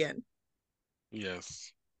cop again.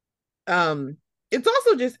 Yes. Um, it's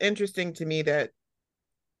also just interesting to me that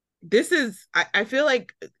this is I feel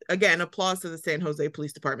like, again, applause to the San Jose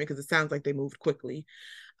Police Department because it sounds like they moved quickly.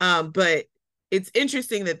 But it's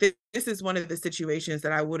interesting that this is one of the situations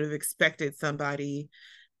that I would have expected somebody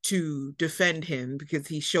to defend him, because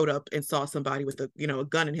he showed up and saw somebody with a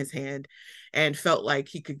gun in his hand and felt like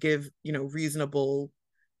he could give reasonable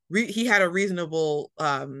he had a reasonable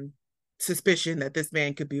suspicion that this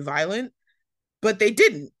man could be violent, but they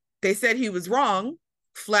didn't. They said he was wrong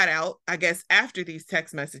flat out, I guess, after these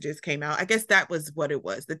text messages came out. I guess that was what it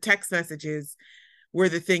was. The text messages were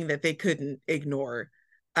the thing that they couldn't ignore.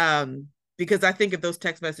 Um, because I think if those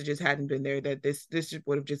text messages hadn't been there, that this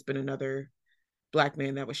would have just been another black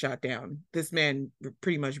man that was shot down. This man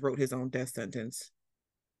pretty much wrote his own death sentence,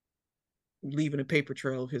 leaving a paper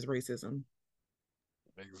trail of his racism.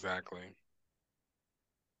 Exactly.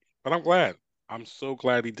 But I'm glad. I'm so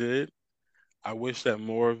glad he did. I wish that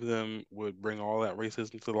more of them would bring all that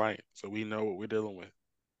racism to light so we know what we're dealing with.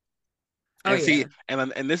 Oh And see, yeah.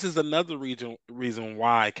 and this is another reason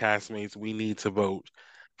why, castmates, we need to vote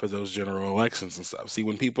for those general elections and stuff. See,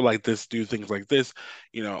 when people like this do things like this,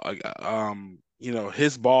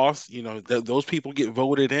 his boss, those people get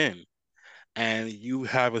voted in, and you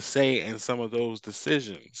have a say in some of those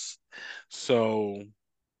decisions. So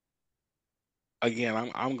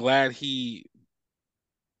again, I'm glad he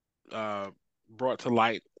uh brought to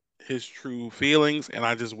light his true feelings, and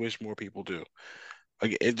I just wish more people do.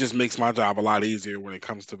 Like, it just makes my job a lot easier when it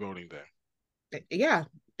comes to voting day. Yeah,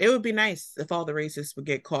 it would be nice if all the racists would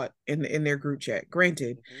get caught in their group chat.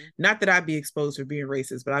 Granted, Mhm. not that I'd be exposed for being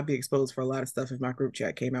racist, but I'd be exposed for a lot of stuff if my group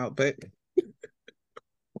chat came out. But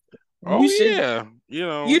Oh you should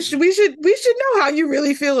yeah, we should know how you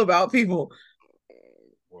really feel about people.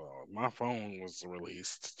 well, my phone was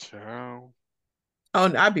released, child. Oh,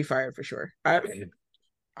 I'd be fired for sure. I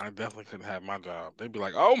definitely couldn't have my job. They'd be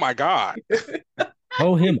like, "Oh my God."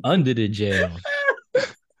 Throw him under the jail.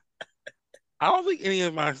 I don't think any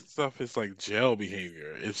of my stuff is like jail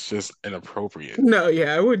behavior. It's just inappropriate. No,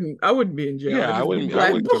 yeah, I wouldn't be in jail. Yeah, I'd just be I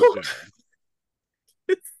wouldn't go blackballed. to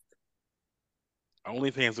jail.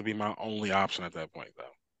 OnlyFans would be my only option at that point, though.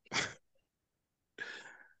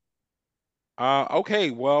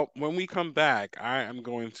 Okay, well, when we come back, I am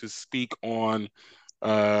going to speak on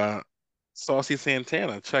uh Saucy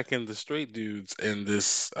Santana checking the straight dudes in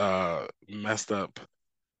this messed up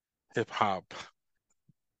hip hop,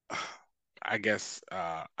 I guess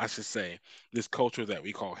I should say, this culture that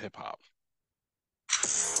we call hip hop.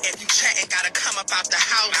 If you chatting, gotta come up out the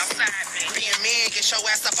house. Outside, being man, get your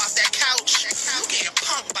ass up off that couch. You getting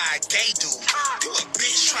punked by a gay dude. You a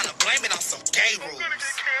bitch trying to blame it on some gay rules.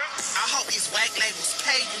 I hope these whack labels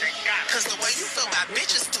pay you. Cause the way you feel about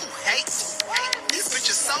bitches too hateful. These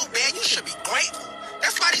bitches so bad, you should be grateful.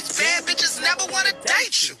 That's why these bad bitches never wanna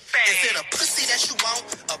date you. Is it a pussy that you want?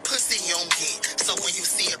 A pussy you don't get. So when you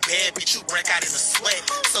see a bad bitch, you break out in a sweat.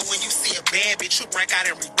 So when you see a bad bitch, you break out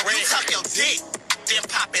in regret. You tuck your dick, then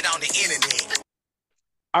pop it on the internet.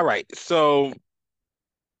 All right, so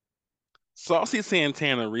Saucy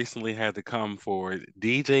Santana recently had to come for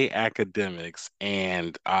DJ Academics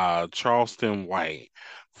and Charleston White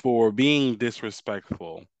for being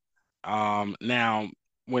disrespectful. Now,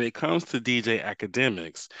 when it comes to DJ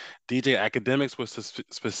Academics was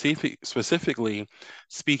specifically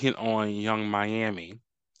speaking on Young Miami,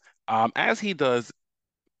 as he does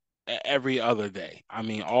every other day. I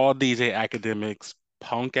mean, all DJ Academics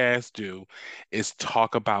punk ass do is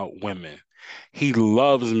talk about women. He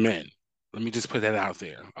loves men. Let me just put that out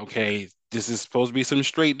there. Okay. This is supposed to be some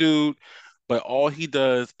straight dude, but all he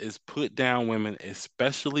does is put down women,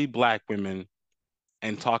 especially black women,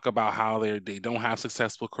 and talk about how they don't have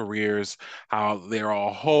successful careers, how they're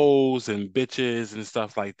all hoes and bitches and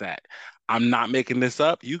stuff like that. I'm not making this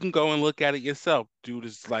up. You can go and look at it yourself. Dude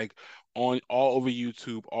is like on all over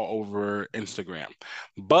YouTube, all over Instagram.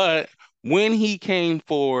 But when he came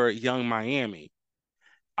for Young Miami,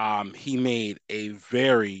 he made a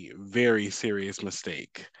very, very serious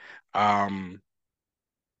mistake. Um,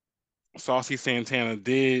 Saucy Santana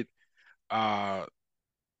did uh,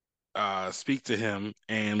 speak to him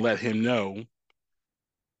and let him know,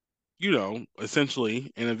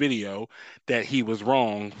 essentially in a video that he was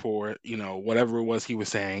wrong for, whatever it was he was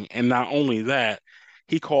saying. And not only that,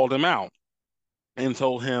 he called him out and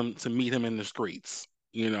told him to meet him in the streets.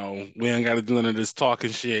 We ain't got to do none of this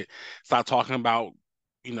talking shit. Stop talking about,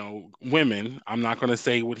 women. I'm not going to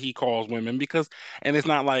say what he calls women because, and it's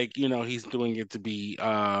not like, he's doing it to be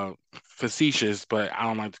facetious, but I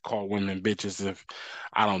don't like to call women bitches if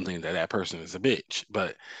I don't think that person is a bitch.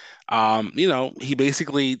 But He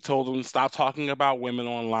basically told them stop talking about women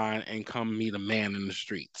online and come meet a man in the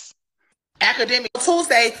streets. Academic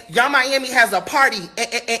Tuesday, Young Miami has a party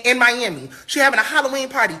in Miami. She having a Halloween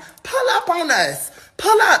party. Pull up on us.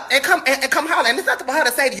 Pull up and come holler. And it's nothing for her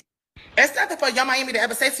to say to you. It's nothing for Young Miami to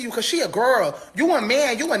ever say to you because she a girl. You a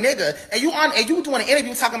man, you a nigga, and you doing an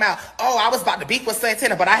interview talking about, oh, I was about to beef with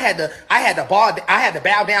Santana, but I had to bow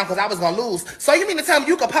down because I was gonna lose. So you mean to tell me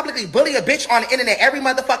you could publicly bully a bitch on the internet every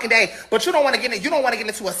motherfucking day, but you don't want to get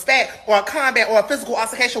into a spat or a combat or a physical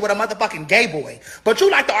altercation with a motherfucking gay boy. But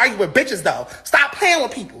you like to argue with bitches though. Stop playing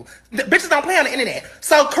with people. The bitches don't play on the internet.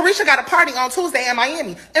 So Carisha got a party on Tuesday in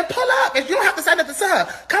Miami, and pull up. If you don't have to say nothing to her,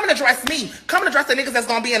 come and address me. Come and address the niggas that's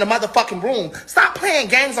gonna be in the motherfucking room. Stop playing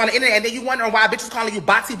games on the internet and then you wondering why bitches calling you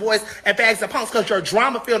botsy boys and bags and punks because you're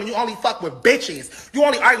drama filled and you only fuck with bitches. You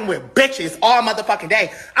only arguing with bitches all motherfucking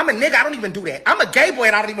day. I'm a nigga, I don't even do that. I'm a gay boy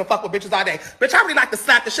and I don't even fuck with bitches all day. Bitch, I really like to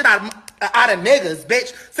slap the shit out of niggas,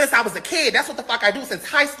 bitch. Since I was a kid, that's what the fuck I do since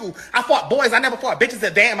high school. I fought boys, I never fought bitches a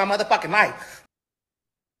day in my motherfucking life.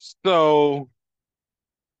 So,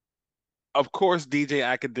 of course, DJ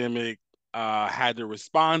Academic had to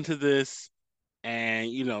respond to this and,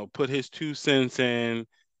 put his 2 cents in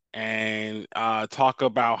and talk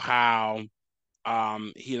about how,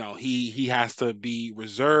 he has to be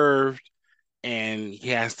reserved and he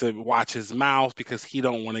has to watch his mouth because he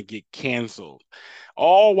don't want to get canceled.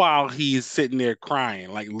 All while he's sitting there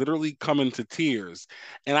crying, like literally coming to tears.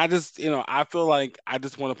 And I just, I feel like I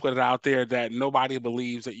just want to put it out there that nobody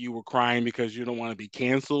believes that you were crying because you don't want to be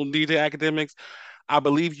canceled, DJ Academics. I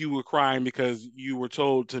believe you were crying because you were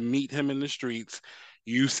told to meet him in the streets.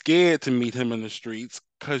 You scared to meet him in the streets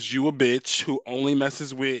because you a bitch who only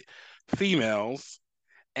messes with females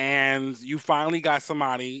and you finally got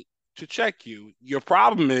somebody to check you. Your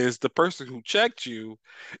problem is the person who checked you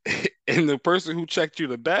and the person who checked you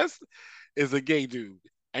the best is a gay dude.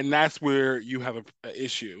 And that's where you have an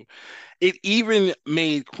issue. It even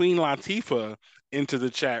made Queen Latifah into the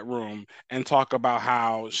chat room and talk about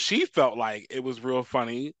how she felt like it was real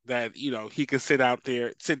funny that, he could sit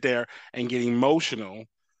there and get emotional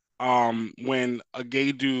when a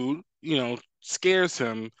gay dude, scares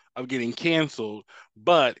him of getting canceled,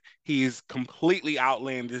 but he's completely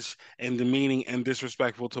outlandish and demeaning and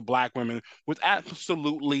disrespectful to Black women with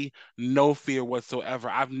absolutely no fear whatsoever.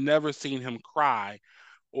 I've never seen him cry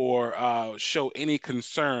or show any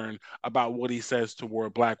concern about what he says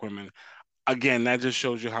toward Black women. Again, that just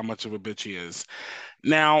shows you how much of a bitch he is.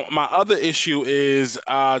 Now, my other issue is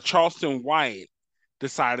Charleston White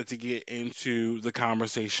decided to get into the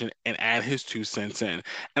conversation and add his 2 cents in.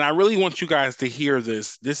 And I really want you guys to hear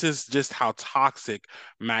this. This is just how toxic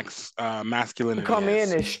masculinity come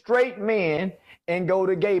is. in as straight men and go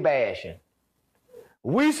to gay bashing.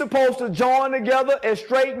 We supposed to join together as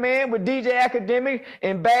straight men with DJ Academic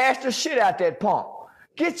and bash the shit out that punk.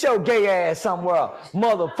 Get your gay ass somewhere,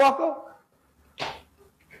 motherfucker.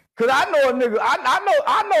 Cause I know a nigga,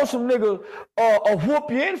 I know some niggas whoop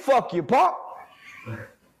you and fuck you, punk.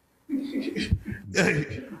 Man,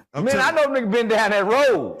 I know nigga been down that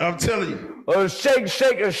road. I'm telling you. Or shake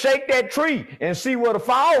that tree and see where to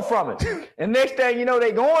fall from it. And next thing you know,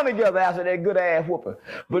 they going together after that good ass whooping.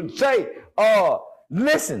 But say,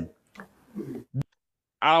 listen.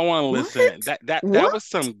 I don't want to listen. That was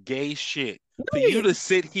some gay shit. For you to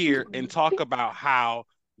sit here and talk about how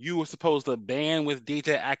you were supposed to ban with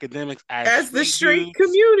DJ Academics as the straight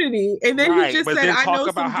community. And then right, he just said, I know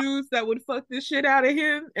some dudes that would fuck the shit out of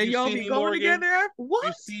him and y'all be going Morgan, together after what?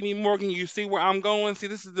 You see me, Morgan, you see where I'm going? See,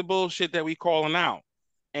 this is the bullshit that we calling out.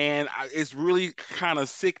 And it's really kind of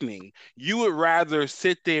sickening. You would rather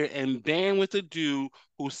sit there and ban with a dude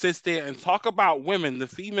who sits there and talk about women, the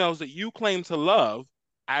females that you claim to love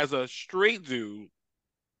as a straight dude,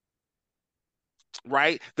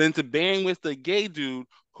 right? Than to ban with the gay dude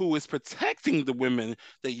who is protecting the women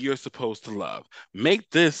that you're supposed to love. Make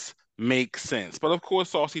this make sense. But of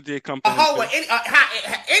course, Saucy did come to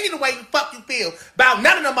any the way you fuck you feel about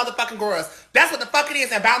none of them motherfucking girls. That's what the fuck it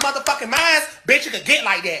is. And about motherfucking minds, bitch, you could get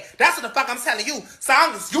like that. That's what the fuck I'm telling you. So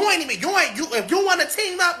if you want to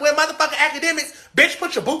team up with motherfucking Academics, bitch,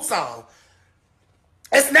 put your boots on.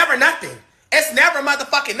 It's never nothing. It's never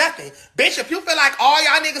motherfucking nothing. Bitch, if you feel like all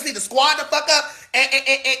y'all niggas need to squad the fuck up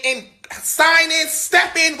and sign in,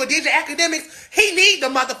 step in with DJ Academics, he need the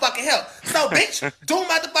motherfucking help. So, bitch, do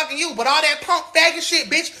motherfucking you. But all that punk faggot shit,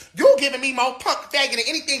 bitch, you giving me more punk faggot than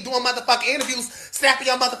anything doing motherfucking interviews, snapping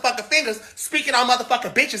your motherfucking fingers, speaking on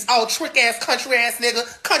motherfucking bitches, all trick ass, country ass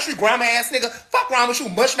nigga, country grandma ass nigga. Fuck wrong with you,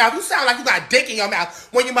 mush mouth. You sound like you got dick in your mouth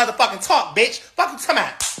when you motherfucking talk, bitch. Fuck you talking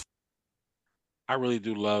about. I really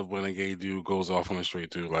do love when a gay dude goes off on a straight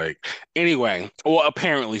dude. Like, anyway, well,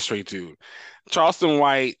 apparently straight dude. Charleston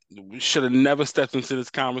White should have never stepped into this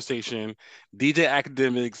conversation. DJ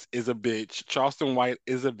Academics is a bitch. Charleston White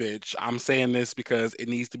is a bitch. I'm saying this because it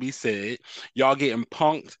needs to be said. Y'all getting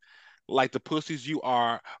punked like the pussies you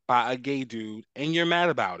are by a gay dude, and you're mad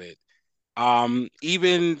about it.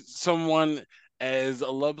 Even someone as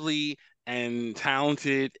lovely and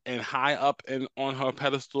talented and high up and on her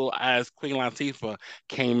pedestal as Queen Latifah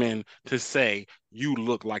came in to say, you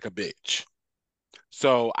look like a bitch.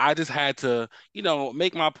 So I just had to,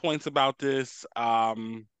 make my points about this. I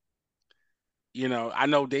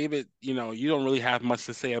know David, you don't really have much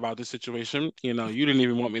to say about this situation. You didn't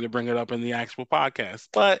even want me to bring it up in the actual podcast,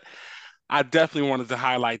 but I definitely wanted to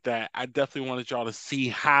highlight that. I definitely wanted y'all to see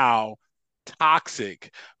how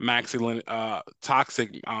toxic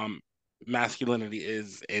masculinity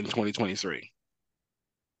is in 2023.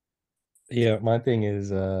 Yeah, my thing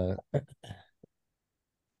is I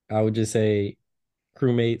would just say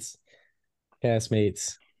crewmates,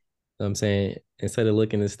 castmates. I'm saying instead of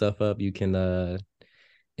looking this stuff up, you can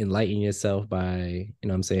enlighten yourself by,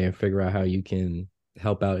 I'm saying, figure out how you can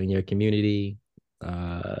help out in your community,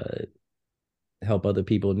 uh help other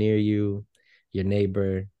people near you, your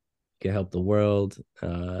neighbor. You can help the world.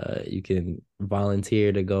 You can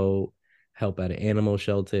volunteer to go help at an animal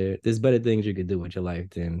shelter. There's better things you could do with your life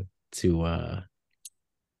than to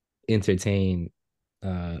entertain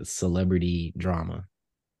celebrity drama.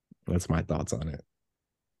 That's my thoughts on it.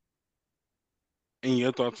 And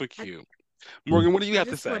your thoughts are cute. Mm. Morgan, what do you I have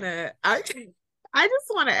to just say? wanna I just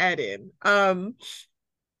wanna add in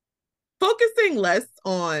focusing less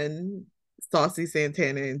on Saucy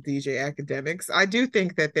Santana and DJ Academics. I do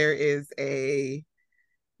think that there is a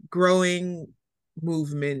growing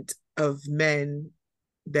movement of men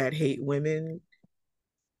that hate women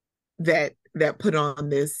that put on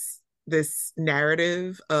this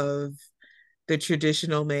narrative of the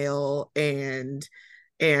traditional male and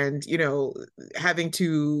having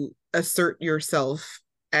to assert yourself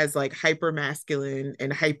as like hyper masculine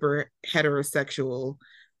and hyper heterosexual,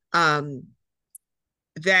 um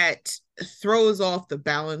that throws off the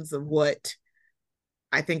balance of what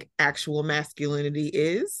I think actual masculinity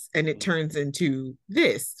is. And it turns into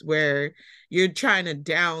this, where you're trying to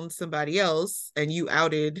down somebody else and you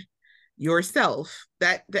outed yourself.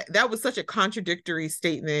 That was such a contradictory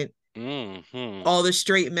statement. Mm-hmm. All the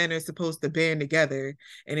straight men are supposed to band together.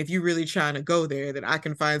 And if you're really trying to go there, then I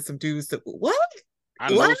can find some dudes that, what? I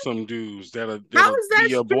know What? some dudes that'll How that'll is be that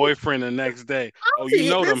your straight? boyfriend the next day. Oh, I'll you see it.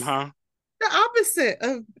 know them, That's huh? the opposite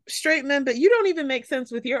of straight men, but you don't even make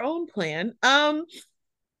sense with your own plan.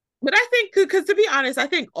 But I think, because to be honest, I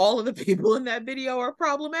think all of the people in that video are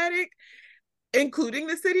problematic, including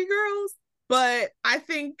the city girls. But I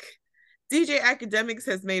think DJ Academics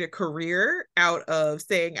has made a career out of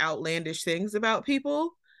saying outlandish things about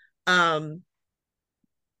people. Um,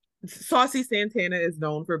 Saucy Santana is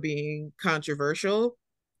known for being controversial.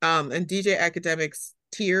 And DJ Academics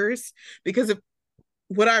tears because of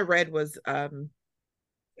what I read was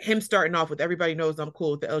him starting off with everybody knows I'm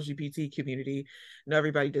cool with the LGBT community. No,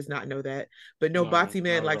 everybody does not know that. But no No, botsy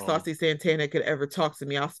man not at like all. Saucy Santana could ever talk to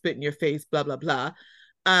me. I'll spit in your face, blah, blah, blah.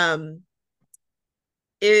 Um,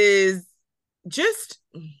 is just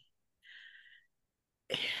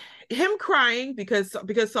him crying because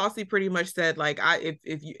Saucy pretty much said, like,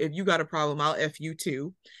 if you got a problem, I'll F you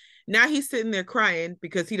too. Now he's sitting there crying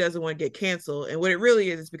because he doesn't want to get canceled. And what it really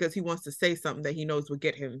is because he wants to say something that he knows would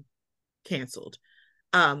get him canceled.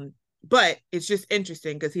 Um, but it's just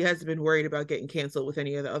interesting because he hasn't been worried about getting canceled with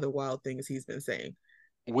any of the other wild things he's been saying.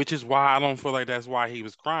 Which is why I don't feel like that's why he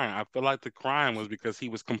was crying. I feel like the crying was because he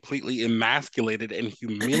was completely emasculated and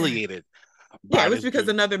humiliated Yeah, by it was this because dude.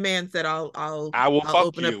 another man said, "I'll I will I'll fuck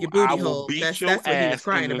open up you. your I booty will hole." beat That's your that's what he was ass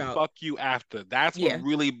and crying then about. fuck you after. That's what Yeah,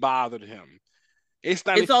 really bothered him. It's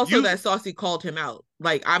not it's also you that Saucy called him out.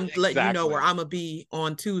 Like, I'm letting you know where exactly. I'm gonna be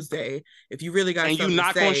on Tuesday. If you really got And you something to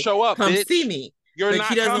not gonna say, show up, come see bitch. me. You're But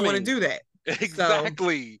he not doesn't want to coming. do that. So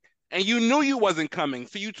Exactly. And you knew you wasn't coming.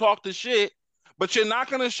 So you talk the shit, but you're not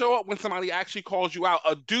gonna show up when somebody actually calls you out,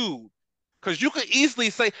 a dude. Because you could easily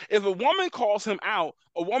say, if a woman calls him out,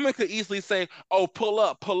 a woman could easily say, oh, pull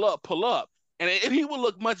up, pull up, pull up. And he would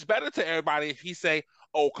look much better to everybody if he say,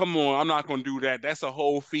 oh, come on, I'm not gonna do that. That's a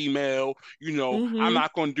whole female, I'm mm-hmm.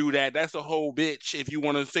 not gonna do that. That's a whole bitch if you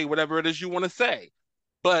want to say whatever it is you want to say.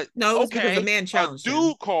 But No, it was because a okay, man a challenged him.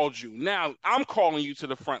 dude called you. Now I'm calling you to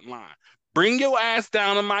the front line. Bring your ass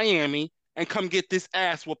down to Miami and come get this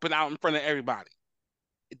ass whooping out in front of everybody.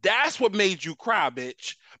 That's what made you cry,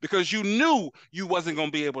 bitch, because you knew you wasn't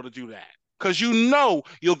gonna be able to do that. because you know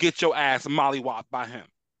you'll get your ass mollywopped by him.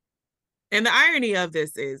 And the irony of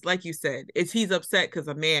this is, like you said, is he's upset because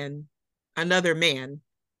another man,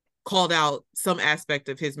 called out some aspect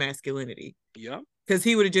of his masculinity. Yeah. Because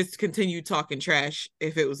he would have just continued talking trash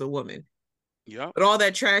if it was a woman. Yeah. But all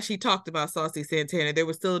that trash he talked about Saucy Santana, there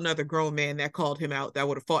was still another grown man that called him out that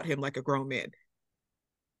would have fought him like a grown man.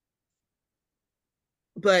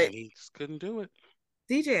 But And he just couldn't do it.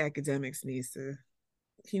 DJ Academics needs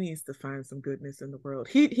to find some goodness in the world.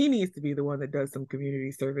 He needs to be the one that does some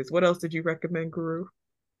community service. What else did you recommend, Guru?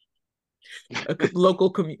 A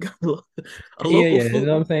local community, a Yeah, local yeah. You food.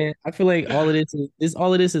 know what I'm saying? I feel like all of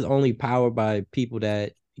this is only powered by people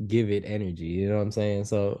that give it energy. You know what I'm saying?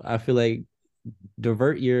 So I feel like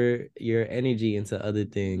divert your energy into other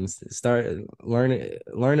things. Start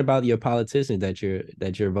learn about your politicians that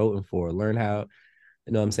you're voting for. Learn how,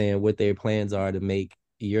 you know what I'm saying, what their plans are to make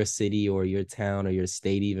your city or your town or your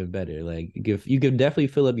state even better. Like you could definitely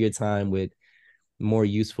fill up your time with more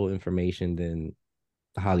useful information than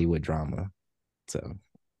Hollywood drama. So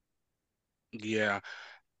Yeah.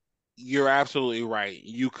 You're absolutely right.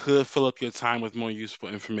 You could fill up your time with more useful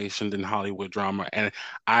information than Hollywood drama. And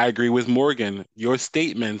I agree with Morgan. Your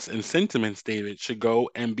statements and sentiments, David, should go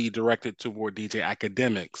and be directed toward DJ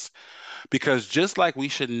Academics. Because just like we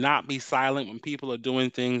should not be silent when people are doing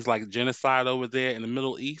things like genocide over there in the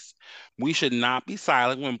Middle East, we should not be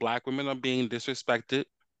silent when Black women are being disrespected.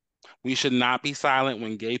 We should not be silent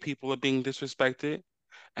when gay people are being disrespected.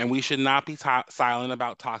 And we should not be silent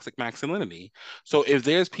about toxic masculinity. So if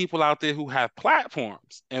there's people out there who have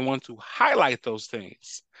platforms and want to highlight those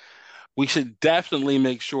things, we should definitely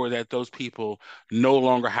make sure that those people no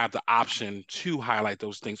longer have the option to highlight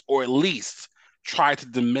those things, or at least try to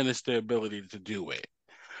diminish their ability to do it.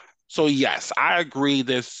 So yes, I agree.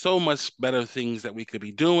 There's so much better things that we could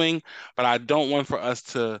be doing, but I don't want for us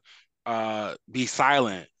to be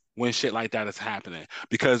silent when shit like that is happening.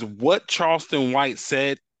 Because what Charleston White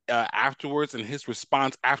said afterwards and his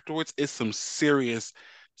response afterwards is some serious,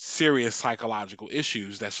 serious psychological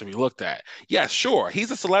issues that should be looked at. Yes, sure,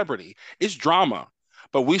 he's a celebrity. It's drama,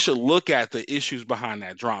 but we should look at the issues behind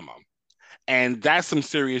that drama. And that's some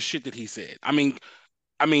serious shit that he said. I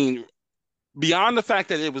mean, beyond the fact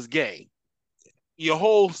that it was gay, your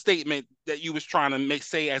whole statement that you was trying to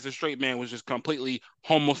say as a straight man was just completely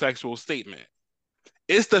homosexual statement.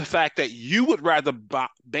 It's the fact that you would rather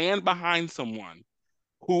band behind someone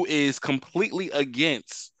who is completely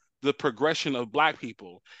against the progression of Black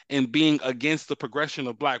people and being against the progression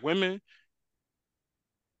of Black women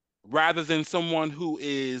rather than someone who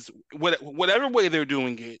is, whatever way they're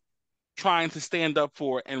doing it, trying to stand up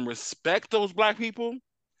for and respect those Black people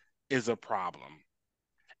is a problem.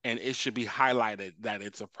 And it should be highlighted that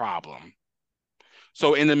it's a problem.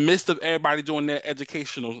 So in the midst of everybody doing their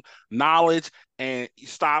educational knowledge, and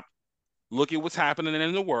stop, look at what's happening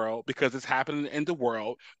in the world, because it's happening in the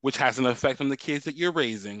world, which has an effect on the kids that you're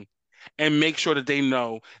raising, and make sure that they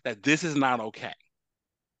know that this is not okay.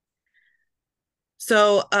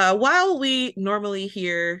 So while we normally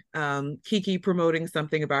hear Keke promoting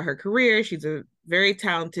something about her career, she's a very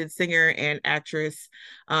talented singer and actress.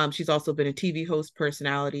 She's also been a TV host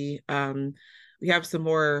personality. We have some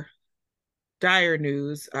more dire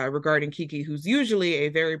news regarding Keke, who's usually a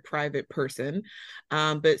very private person.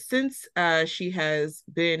 But since she has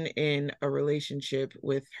been in a relationship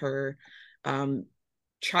with her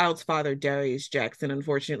child's father, Darius Jackson,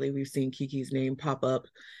 unfortunately, we've seen Keke's name pop up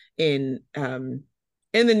in the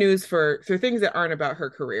news for things that aren't about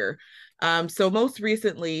her career. So most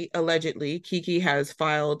recently, allegedly, Keke has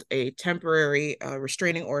filed a temporary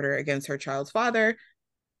restraining order against her child's father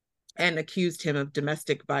and accused him of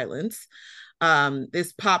domestic violence.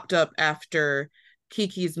 This popped up after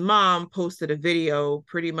Keke's mom posted a video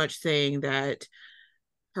pretty much saying that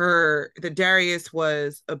the Darius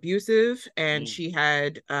was abusive, and she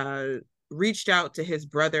had reached out to his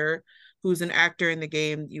brother, who's an actor in the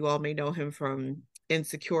game. You all may know him from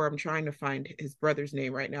Insecure. I'm trying to find his brother's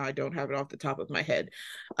name right now. I don't have it off the top of my head.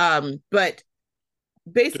 But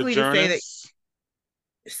basically to say that,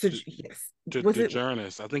 so yes, was it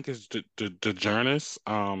DeJournis? I think it's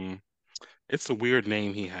DeJournis. It's a weird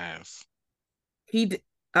name he has. he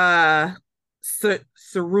Sarunas.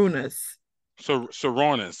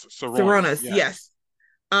 Saronis, Yes.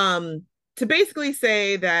 To basically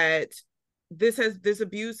say that this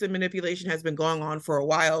abuse and manipulation has been going on for a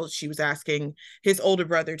while. She was asking his older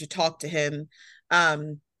brother to talk to him.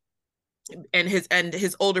 And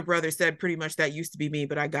his older brother said pretty much, that used to be me,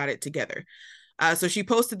 but I got it together. So she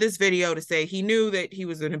posted this video to say he knew that he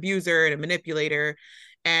was an abuser and a manipulator,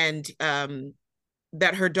 and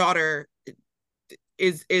that her daughter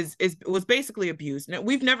is was basically abused. Now,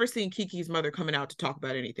 we've never seen Keke's mother coming out to talk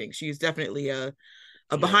about anything. She's definitely a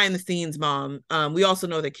behind the scenes mom. We also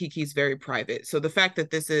know that Keke's very private. So the fact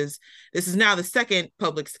that this is now the second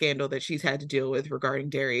public scandal that she's had to deal with regarding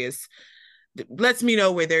Darius lets me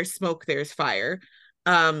know where there's smoke, there's fire.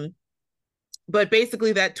 But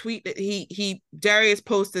basically that tweet that he Darius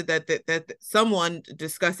posted that someone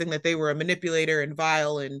discussing that they were a manipulator and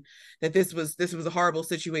vile, and that this was a horrible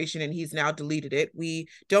situation, and he's now deleted it. We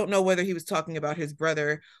don't know whether he was talking about his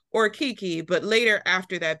brother or Keke, but later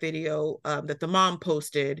after that video that the mom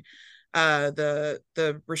posted,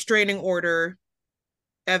 the restraining order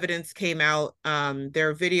evidence came out. There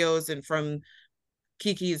are videos and from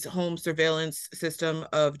Keke's home surveillance system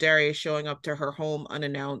of Darius showing up to her home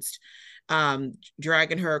unannounced,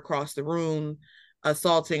 dragging her across the room,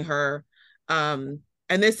 assaulting her. And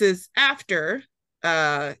this is after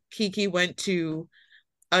Keke went to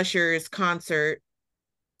Usher's concert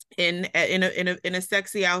in a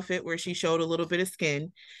sexy outfit where she showed a little bit of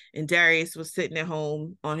skin, and Darius was sitting at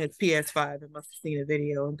home on his PS5 and must have seen a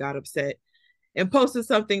video and got upset and posted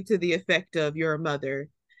something to the effect of, "You're a mother,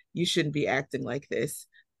 you shouldn't be acting like this."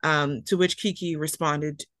 To which Keke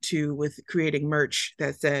responded with creating merch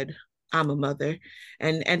that said, "I'm a mother,"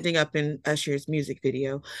 and ending up in Usher's music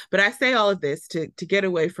video. But I say all of this to get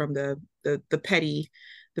away from the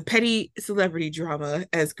petty celebrity drama,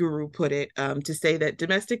 as Guru put it, to say that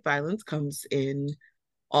domestic violence comes in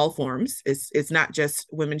all forms. It's not just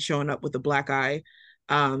women showing up with a black eye.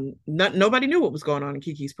 Nobody knew what was going on in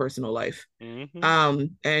Keke's personal life.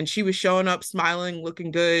 And she was showing up smiling,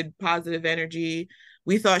 looking good, positive energy.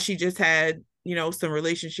 We thought she just had, some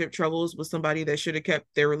relationship troubles with somebody that should have kept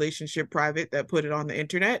their relationship private, that put it on the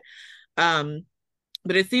internet.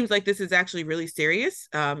 But it seems like this is actually really serious.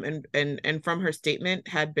 And from her statement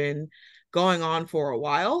had been going on for a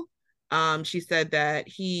while. She said that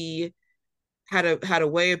he had a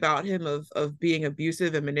way about him of being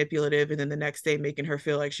abusive and manipulative, and then the next day making her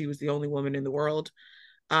feel like she was the only woman in the world.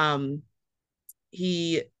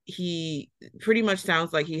 He pretty much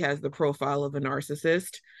sounds like he has the profile of a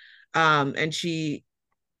narcissist. And she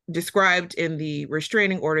described in the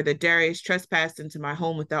restraining order that Darius trespassed into my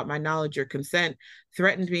home without my knowledge or consent,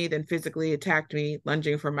 threatened me, then physically attacked me,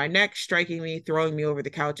 lunging from my neck, striking me, throwing me over the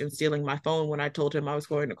couch, and stealing my phone when I told him I was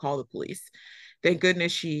going to call the police. Thank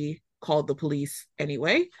goodness she called the police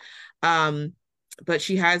anyway. But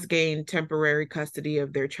she has gained temporary custody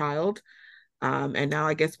of their child. And now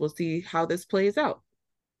I guess we'll see how this plays out.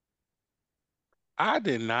 I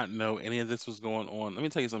did not know any of this was going on. Let me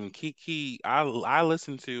tell you something. I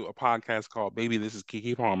listened to a podcast called Baby, This is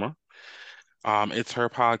Keke Palmer. It's her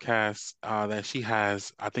podcast that she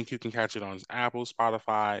has. I think you can catch it on Apple,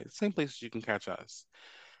 Spotify, same places you can catch us.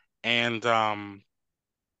 And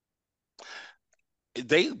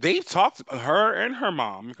they've talked, her and her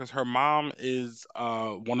mom, because her mom is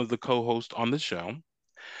one of the co-hosts on the show,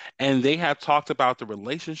 and they have talked about the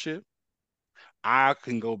relationship. I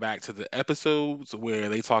can go back to the episodes where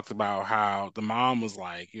they talked about how the mom was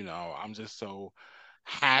like, I'm just so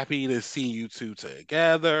happy to see you two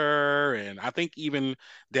together. And I think even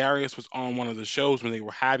Darius was on one of the shows when they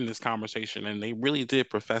were having this conversation, and they really did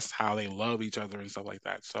profess how they love each other and stuff like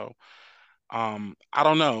that. So I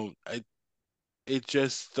don't know. It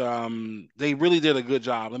just they really did a good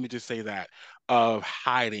job, let me just say that, of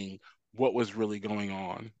hiding what was really going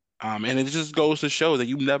on. And it just goes to show that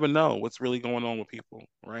you never know what's really going on with people,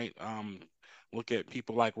 right? Look at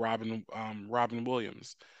people like Robin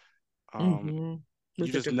Williams. With You the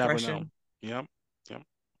just never know. depression. Yep. Yep.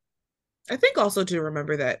 I think also to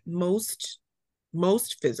remember that most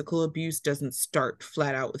physical abuse doesn't start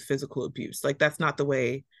flat out with physical abuse. Like, that's not the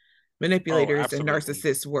way Oh, manipulators and absolutely.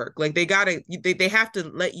 narcissists work. Like, they have to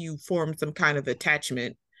let you form some kind of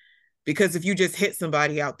attachment, because if you just hit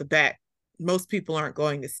somebody out the back, most people aren't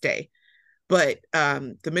going to stay. But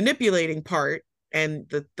the manipulating part and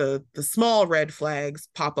the small red flags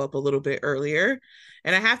pop up a little bit earlier.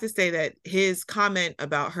 And I have to say that his comment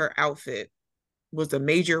about her outfit was a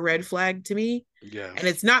major red flag to me. And Yes.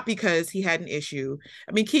 it's not because he had an issue.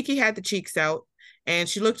 I mean, Keke had the cheeks out and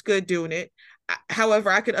she looked good doing it. However,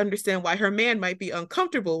 I could understand why her man might be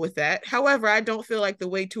uncomfortable with that. However, I don't feel like the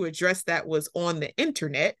way to address that was on the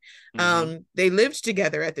internet. They lived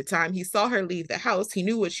together at the time. He saw her leave the house. He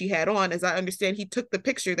knew what she had on. As I understand, he took the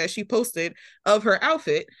picture that she posted of her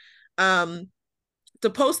outfit. To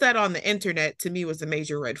post that on the internet, to me, was a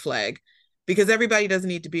major red flag, because everybody doesn't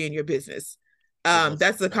need to be in your business.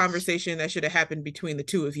 That's the conversation that should have happened between the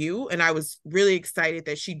two of you. And I was really excited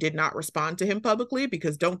that she did not respond to him publicly,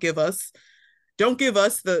 because don't give us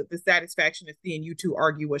the satisfaction of seeing you two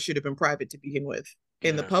argue what should have been private to begin with.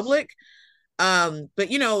 in the Yes. public. But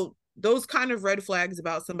those kind of red flags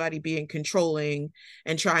about somebody being controlling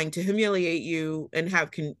and trying to humiliate you and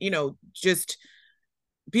have just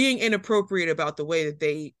being inappropriate about the way that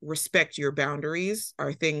they respect your boundaries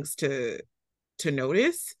are things to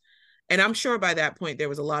notice. And I'm sure by that point there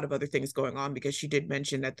was a lot of other things going on, because she did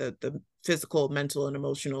mention that the physical, mental, and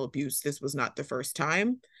emotional abuse, this was not the first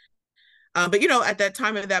time. But at that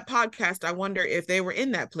time of that podcast, I wonder if they were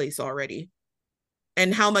in that place already,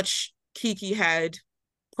 and how much Keke had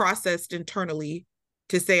processed internally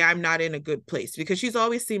to say, I'm not in a good place, because she's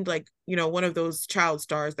always seemed like, one of those child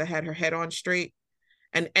stars that had her head on straight.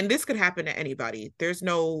 And this could happen to anybody. There's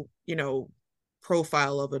no,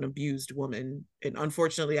 profile of an abused woman. And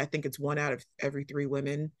unfortunately, I think it's 1 out of every 3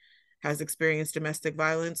 women has experienced domestic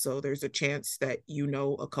violence. So there's a chance that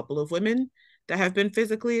a couple of women that have been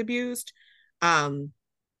physically abused. But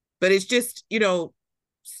it's just,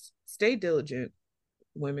 stay diligent,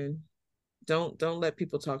 women. Don't let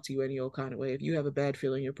people talk to you any old kind of way. If you have a bad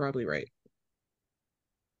feeling, you're probably right.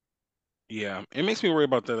 Yeah, it makes me worry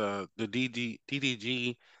about the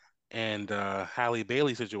DDG and Halle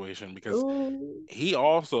Bailey situation, because Ooh, he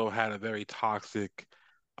also had a very toxic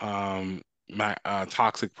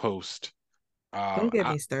toxic post. don't get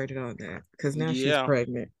I, me started on that, because now she's yeah,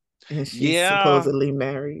 pregnant and she's yeah. supposedly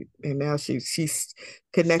married, and now she's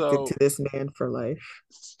connected to So this man for life.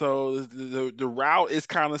 the route is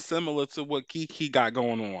kind of similar to what Keke got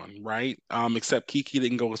going on, right? Except Keke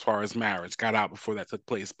didn't go as far as marriage, got out before that took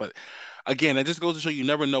place. But again, it just goes to show you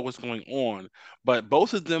never know what's going on. But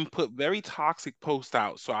both of them put very toxic posts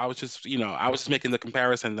out. So I was just, I was just making the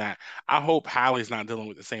comparison that I hope Hallie's not dealing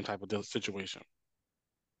with the same type of situation.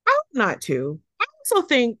 I hope not too. I also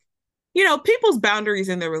think, people's boundaries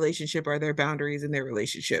in their relationship are their boundaries in their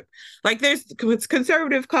relationship. Like, there's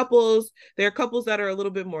conservative couples, there are couples that are a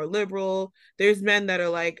little bit more liberal. There's men that are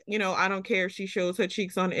like, I don't care if she shows her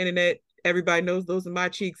cheeks on the internet. Everybody knows those are my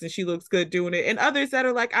cheeks and she looks good doing it. And others that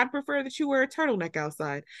are like, I'd prefer that you wear a turtleneck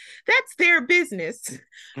outside. That's their business.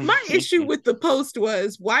 My issue with the post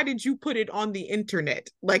was, why did you put it on the internet?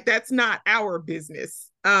 Like, that's not our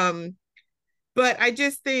business. But I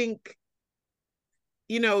just think,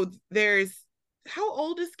 there's, how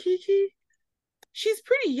old is Keke? She's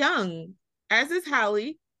pretty young, as is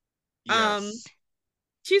Halle. Um, Yes.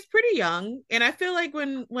 she's pretty young, and I feel like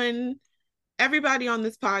when everybody on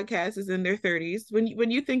this podcast is in their 30s,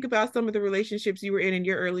 when you think about some of the relationships you were in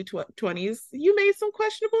your early 20s, you made some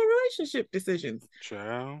questionable relationship decisions.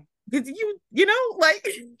 Child. Because like,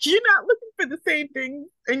 you're not looking for the same thing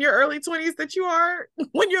in your early 20s that you are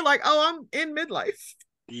when you're like, oh, I'm in midlife.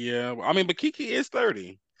 Yeah, I mean, but Keke is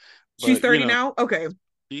 30, She's but 30 now. Okay.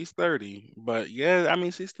 she's 30. But yeah, I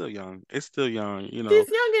mean, she's still young. It's still young, She's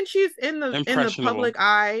young and she's in the impressionable. public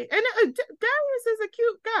eye. And Darius is a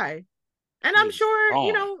cute guy, and He I'm is sure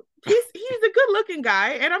gone. he's a good looking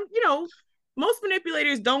guy. And most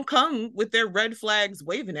manipulators don't come with their red flags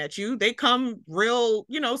waving at you. They come real,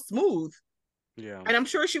 smooth. Yeah. And I'm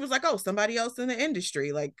sure she was like, oh, somebody else in the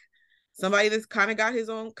industry, like somebody that's got his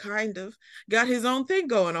own thing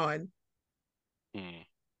going on. Hmm.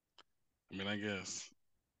 I mean, I guess.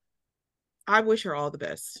 I wish her all the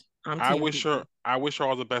best. I'm team Keke. I wish her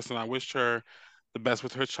all the best, and I wish her the best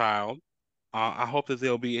with her child. I hope that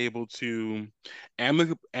they'll be able to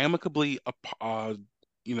amicably,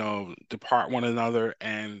 depart one another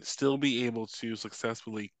and still be able to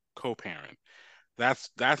successfully co-parent. That's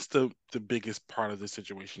the biggest part of the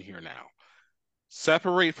situation here now.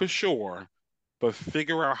 Separate for sure, but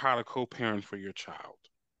figure out how to co-parent for your child.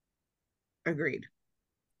 Agreed.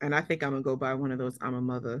 And I think I'm gonna go buy one of those I'm a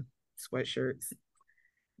mother sweatshirts.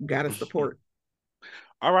 Gotta support.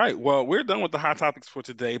 All right. Well, we're done with the hot topics for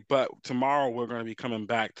today, but tomorrow we're going to be coming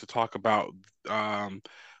back to talk about um,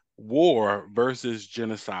 war versus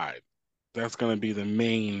genocide. That's going to be the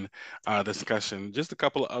main discussion. Just a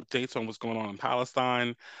couple of updates on what's going on in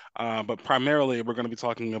Palestine, but primarily we're going to be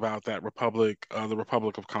talking about that republic, the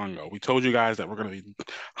Republic of Congo. We told you guys that we're going to be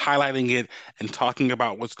highlighting it and talking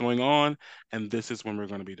about what's going on, and this is when we're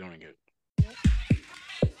going to be doing it.